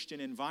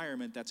Christian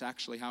environment, that's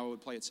actually how it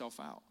would play itself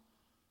out.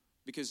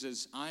 Because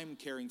as I'm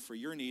caring for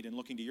your need and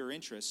looking to your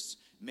interests,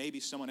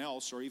 maybe someone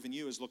else or even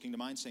you is looking to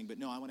mine saying, but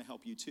no, I want to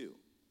help you too.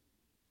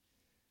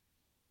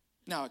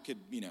 Now, it could,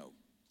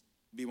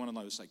 be one of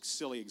those like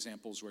silly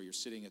examples where you're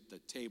sitting at the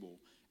table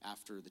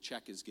after the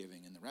check is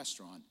giving in the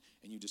restaurant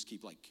and you just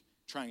keep like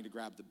trying to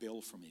grab the bill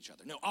from each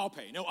other. No, I'll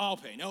pay. No, I'll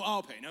pay. No,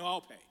 I'll pay. No,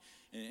 I'll pay.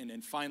 And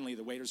then finally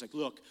the waiter's like,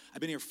 look,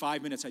 I've been here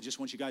 5 minutes. I just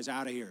want you guys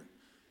out of here.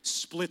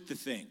 Split the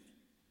thing.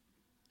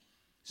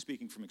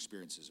 Speaking from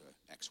experience as an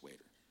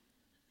ex-waiter.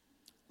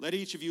 Let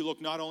each of you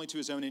look not only to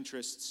his own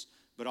interests,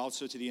 but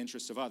also to the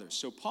interests of others.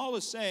 So Paul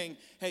is saying,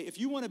 hey, if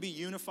you want to be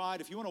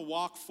unified, if you want to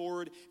walk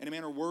forward in a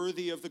manner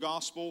worthy of the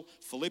gospel,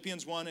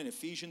 Philippians 1 and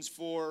Ephesians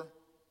 4,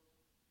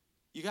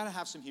 you got to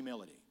have some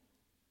humility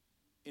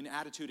in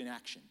attitude and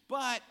action.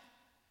 But,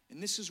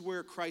 and this is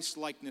where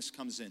Christ-likeness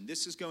comes in.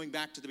 This is going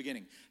back to the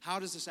beginning. How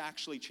does this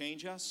actually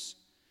change us?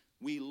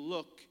 We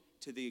look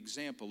to the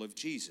example of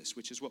Jesus,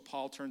 which is what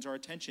Paul turns our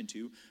attention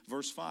to.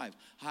 Verse 5,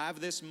 have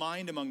this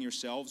mind among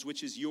yourselves,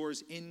 which is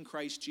yours in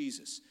Christ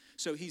Jesus.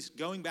 So he's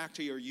going back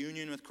to your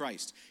union with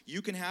Christ.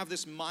 You can have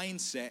this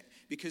mindset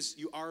because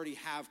you already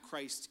have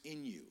Christ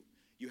in you.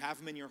 You have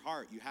him in your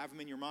heart. You have him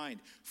in your mind.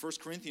 1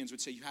 Corinthians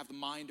would say you have the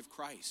mind of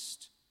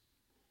Christ.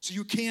 So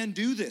you can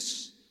do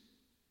this.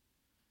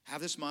 Have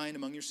this mind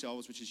among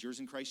yourselves, which is yours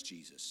in Christ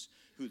Jesus,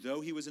 who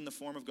though he was in the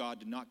form of God,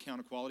 did not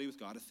count equality with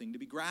God a thing to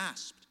be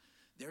grasped.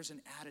 There's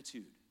an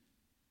attitude.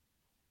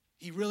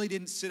 He really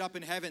didn't sit up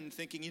in heaven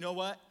thinking, you know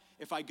what?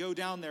 If I go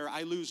down there,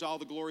 I lose all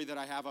the glory that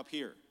I have up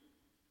here.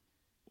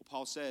 Well,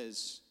 Paul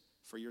says,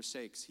 for your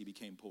sakes, he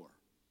became poor.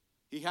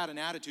 He had an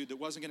attitude that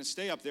wasn't going to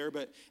stay up there,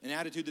 but an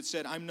attitude that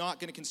said, I'm not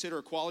going to consider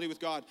equality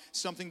with God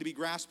something to be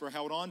grasped or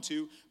held on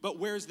to, but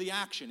where's the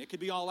action? It could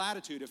be all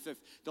attitude. If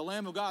the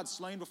Lamb of God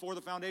slain before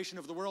the foundation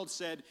of the world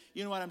said,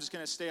 you know what, I'm just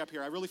going to stay up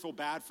here. I really feel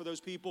bad for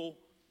those people.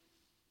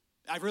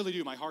 I really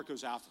do. My heart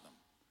goes out to them.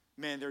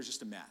 Man, they're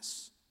just a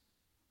mess.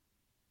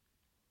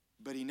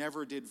 But he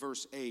never did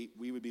verse 8,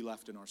 we would be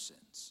left in our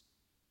sins.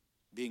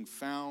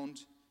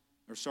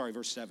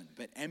 Verse 7,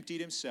 but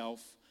emptied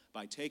himself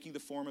by taking the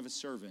form of a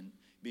servant,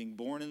 being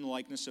born in the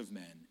likeness of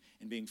men,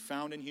 and being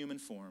found in human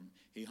form,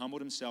 he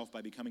humbled himself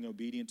by becoming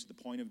obedient to the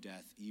point of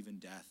death, even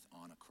death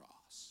on a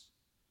cross.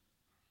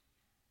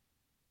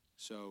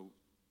 So,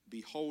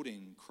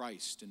 beholding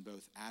Christ in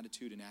both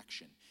attitude and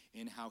action,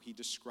 in how he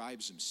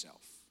describes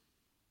himself,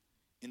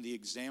 in the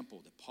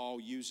example that Paul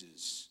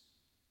uses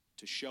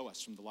to show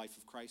us from the life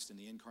of Christ in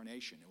the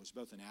incarnation. It was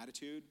both an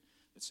attitude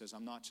that says,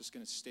 I'm not just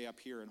going to stay up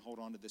here and hold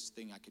on to this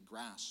thing I could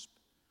grasp,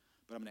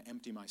 but I'm going to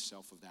empty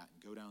myself of that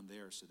and go down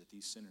there so that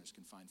these sinners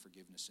can find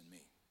forgiveness in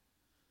me.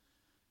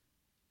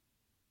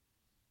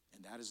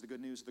 And that is the good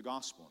news of the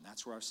gospel, and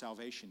that's where our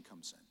salvation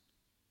comes in.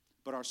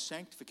 But our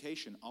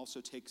sanctification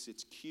also takes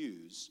its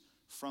cues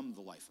from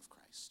the life of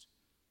Christ.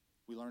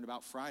 We learned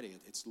about Friday.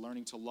 It's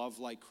learning to love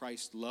like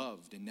Christ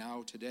loved. And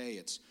now today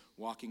it's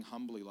walking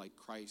humbly like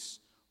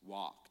Christ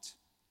walked.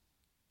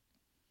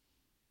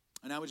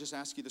 And I would just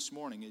ask you this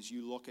morning as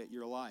you look at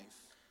your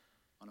life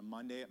on a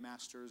Monday at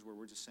Masters where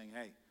we're just saying,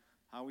 hey,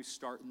 how are we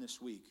starting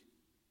this week?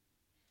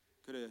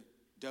 Could a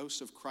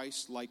dose of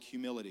Christ-like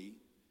humility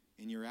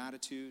in your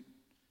attitude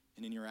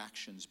and in your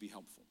actions be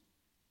helpful?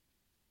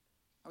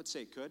 I would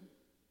say it could.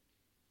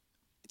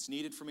 It's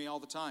needed for me all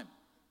the time.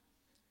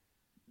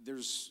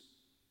 There's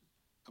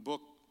a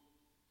book,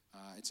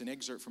 it's an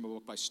excerpt from a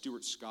book by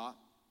Stuart Scott,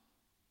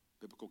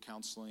 biblical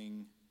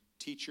counseling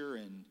teacher,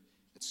 and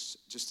it's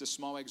just a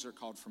small excerpt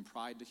called From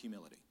Pride to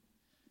Humility.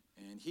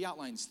 And he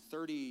outlines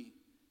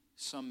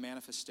 30-some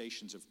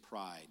manifestations of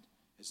pride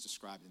as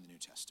described in the New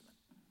Testament.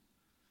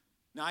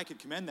 Now, I could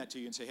commend that to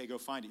you and say, hey, go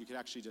find it. You could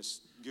actually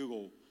just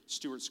Google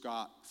Stuart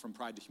Scott From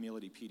Pride to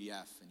Humility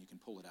PDF, and you can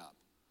pull it up.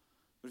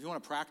 But if you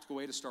want a practical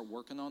way to start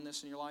working on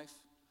this in your life,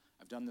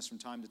 I've done this from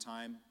time to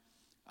time,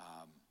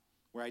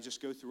 where I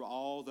just go through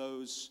all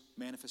those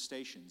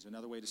manifestations.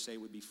 Another way to say it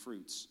would be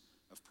fruits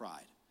of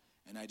pride.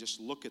 And I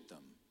just look at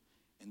them.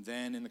 And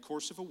then in the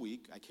course of a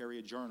week, I carry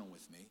a journal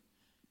with me,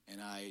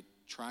 and I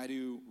try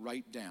to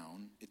write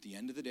down at the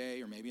end of the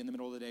day or maybe in the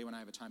middle of the day when I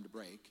have a time to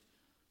break,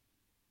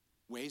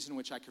 ways in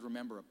which I could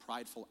remember a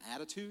prideful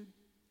attitude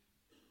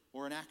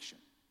or an action.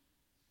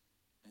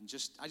 And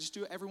I just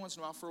do it every once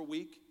in a while for a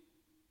week,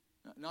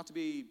 not to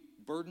be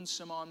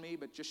burdensome on me,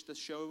 but just to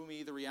show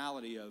me the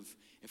reality of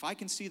if I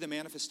can see the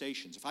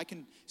manifestations, if I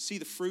can see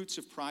the fruits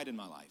of pride in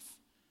my life,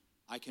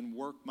 I can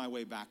work my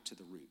way back to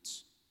the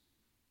roots.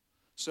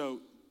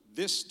 So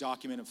this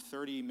document of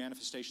 30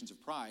 manifestations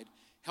of pride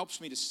helps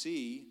me to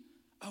see,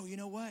 oh, you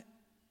know what?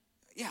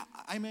 Yeah,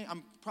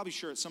 I'm probably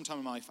sure at some time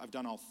in my life I've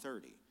done all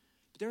 30.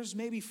 But there's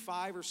maybe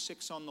 5 or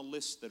 6 on the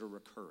list that are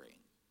recurring.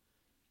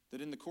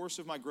 That in the course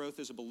of my growth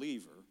as a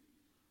believer,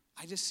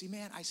 I just see,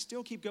 man, I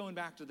still keep going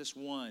back to this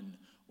one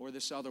or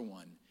this other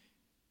one.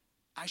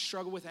 I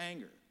struggle with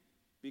anger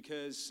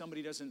because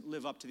somebody doesn't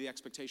live up to the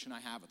expectation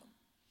I have of them.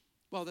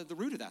 Well, the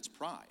root of that's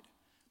pride.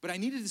 But I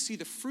needed to see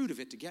the fruit of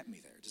it to get me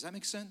there. Does that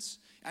make sense?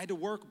 I had to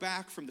work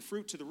back from the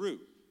fruit to the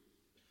root.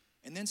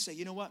 And then say,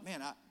 you know what,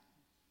 man,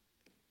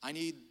 I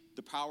need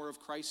the power of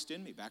Christ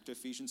in me. Back to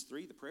Ephesians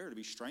 3, the prayer to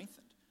be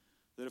strengthened.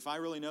 That if I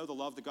really know the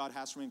love that God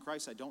has for me in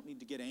Christ, I don't need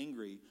to get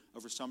angry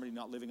over somebody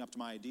not living up to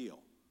my ideal.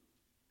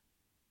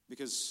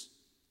 Because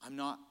I'm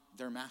not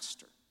their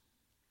master.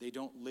 They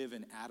don't live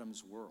in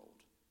Adam's world.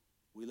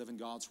 We live in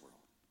God's world.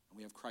 And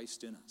we have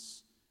Christ in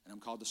us. And I'm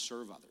called to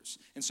serve others.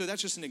 And so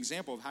that's just an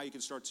example of how you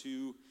can start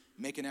to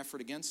make an effort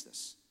against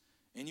this.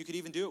 And you could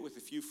even do it with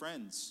a few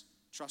friends,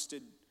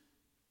 trusted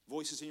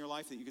voices in your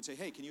life that you could say,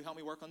 hey, can you help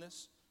me work on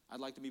this? I'd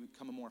like to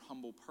become a more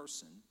humble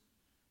person.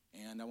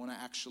 And I want to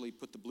actually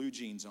put the blue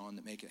jeans on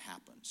that make it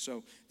happen.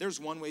 So there's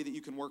one way that you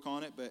can work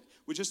on it, but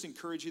we just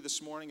encourage you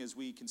this morning as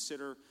we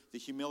consider the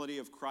humility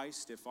of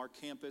Christ. If our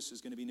campus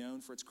is going to be known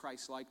for its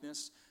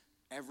Christ-likeness,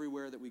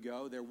 everywhere that we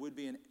go, there would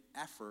be an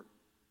effort,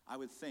 I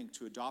would think,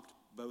 to adopt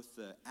both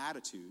the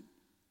attitude,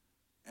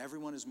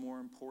 everyone is more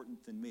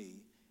important than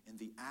me, and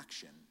the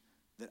action,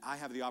 that I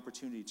have the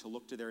opportunity to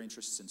look to their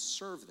interests and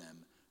serve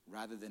them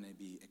rather than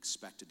be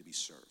expected to be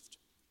served.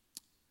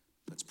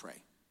 Let's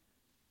pray.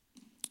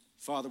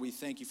 Father, we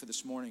thank you for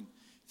this morning.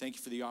 Thank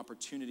you for the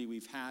opportunity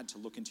we've had to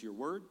look into your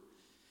word,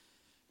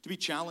 to be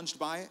challenged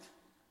by it.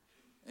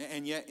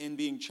 And yet, in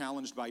being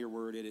challenged by your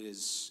word, it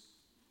is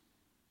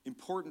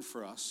important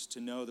for us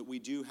to know that we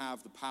do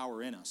have the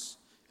power in us.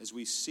 As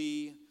we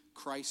see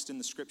Christ in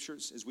the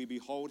scriptures, as we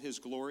behold his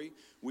glory,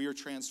 we are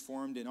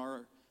transformed in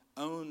our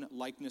own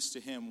likeness to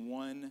him,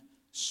 one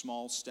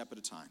small step at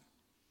a time.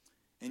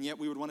 And yet,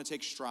 we would want to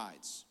take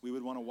strides. We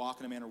would want to walk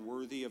in a manner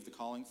worthy of the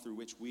calling through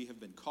which we have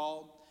been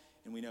called.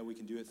 And we know we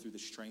can do it through the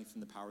strength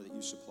and the power that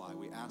you supply.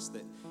 We ask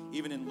that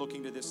even in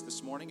looking to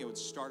this morning, it would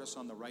start us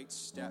on the right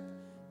step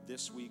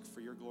this week.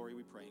 For your glory,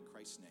 we pray in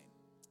Christ's name.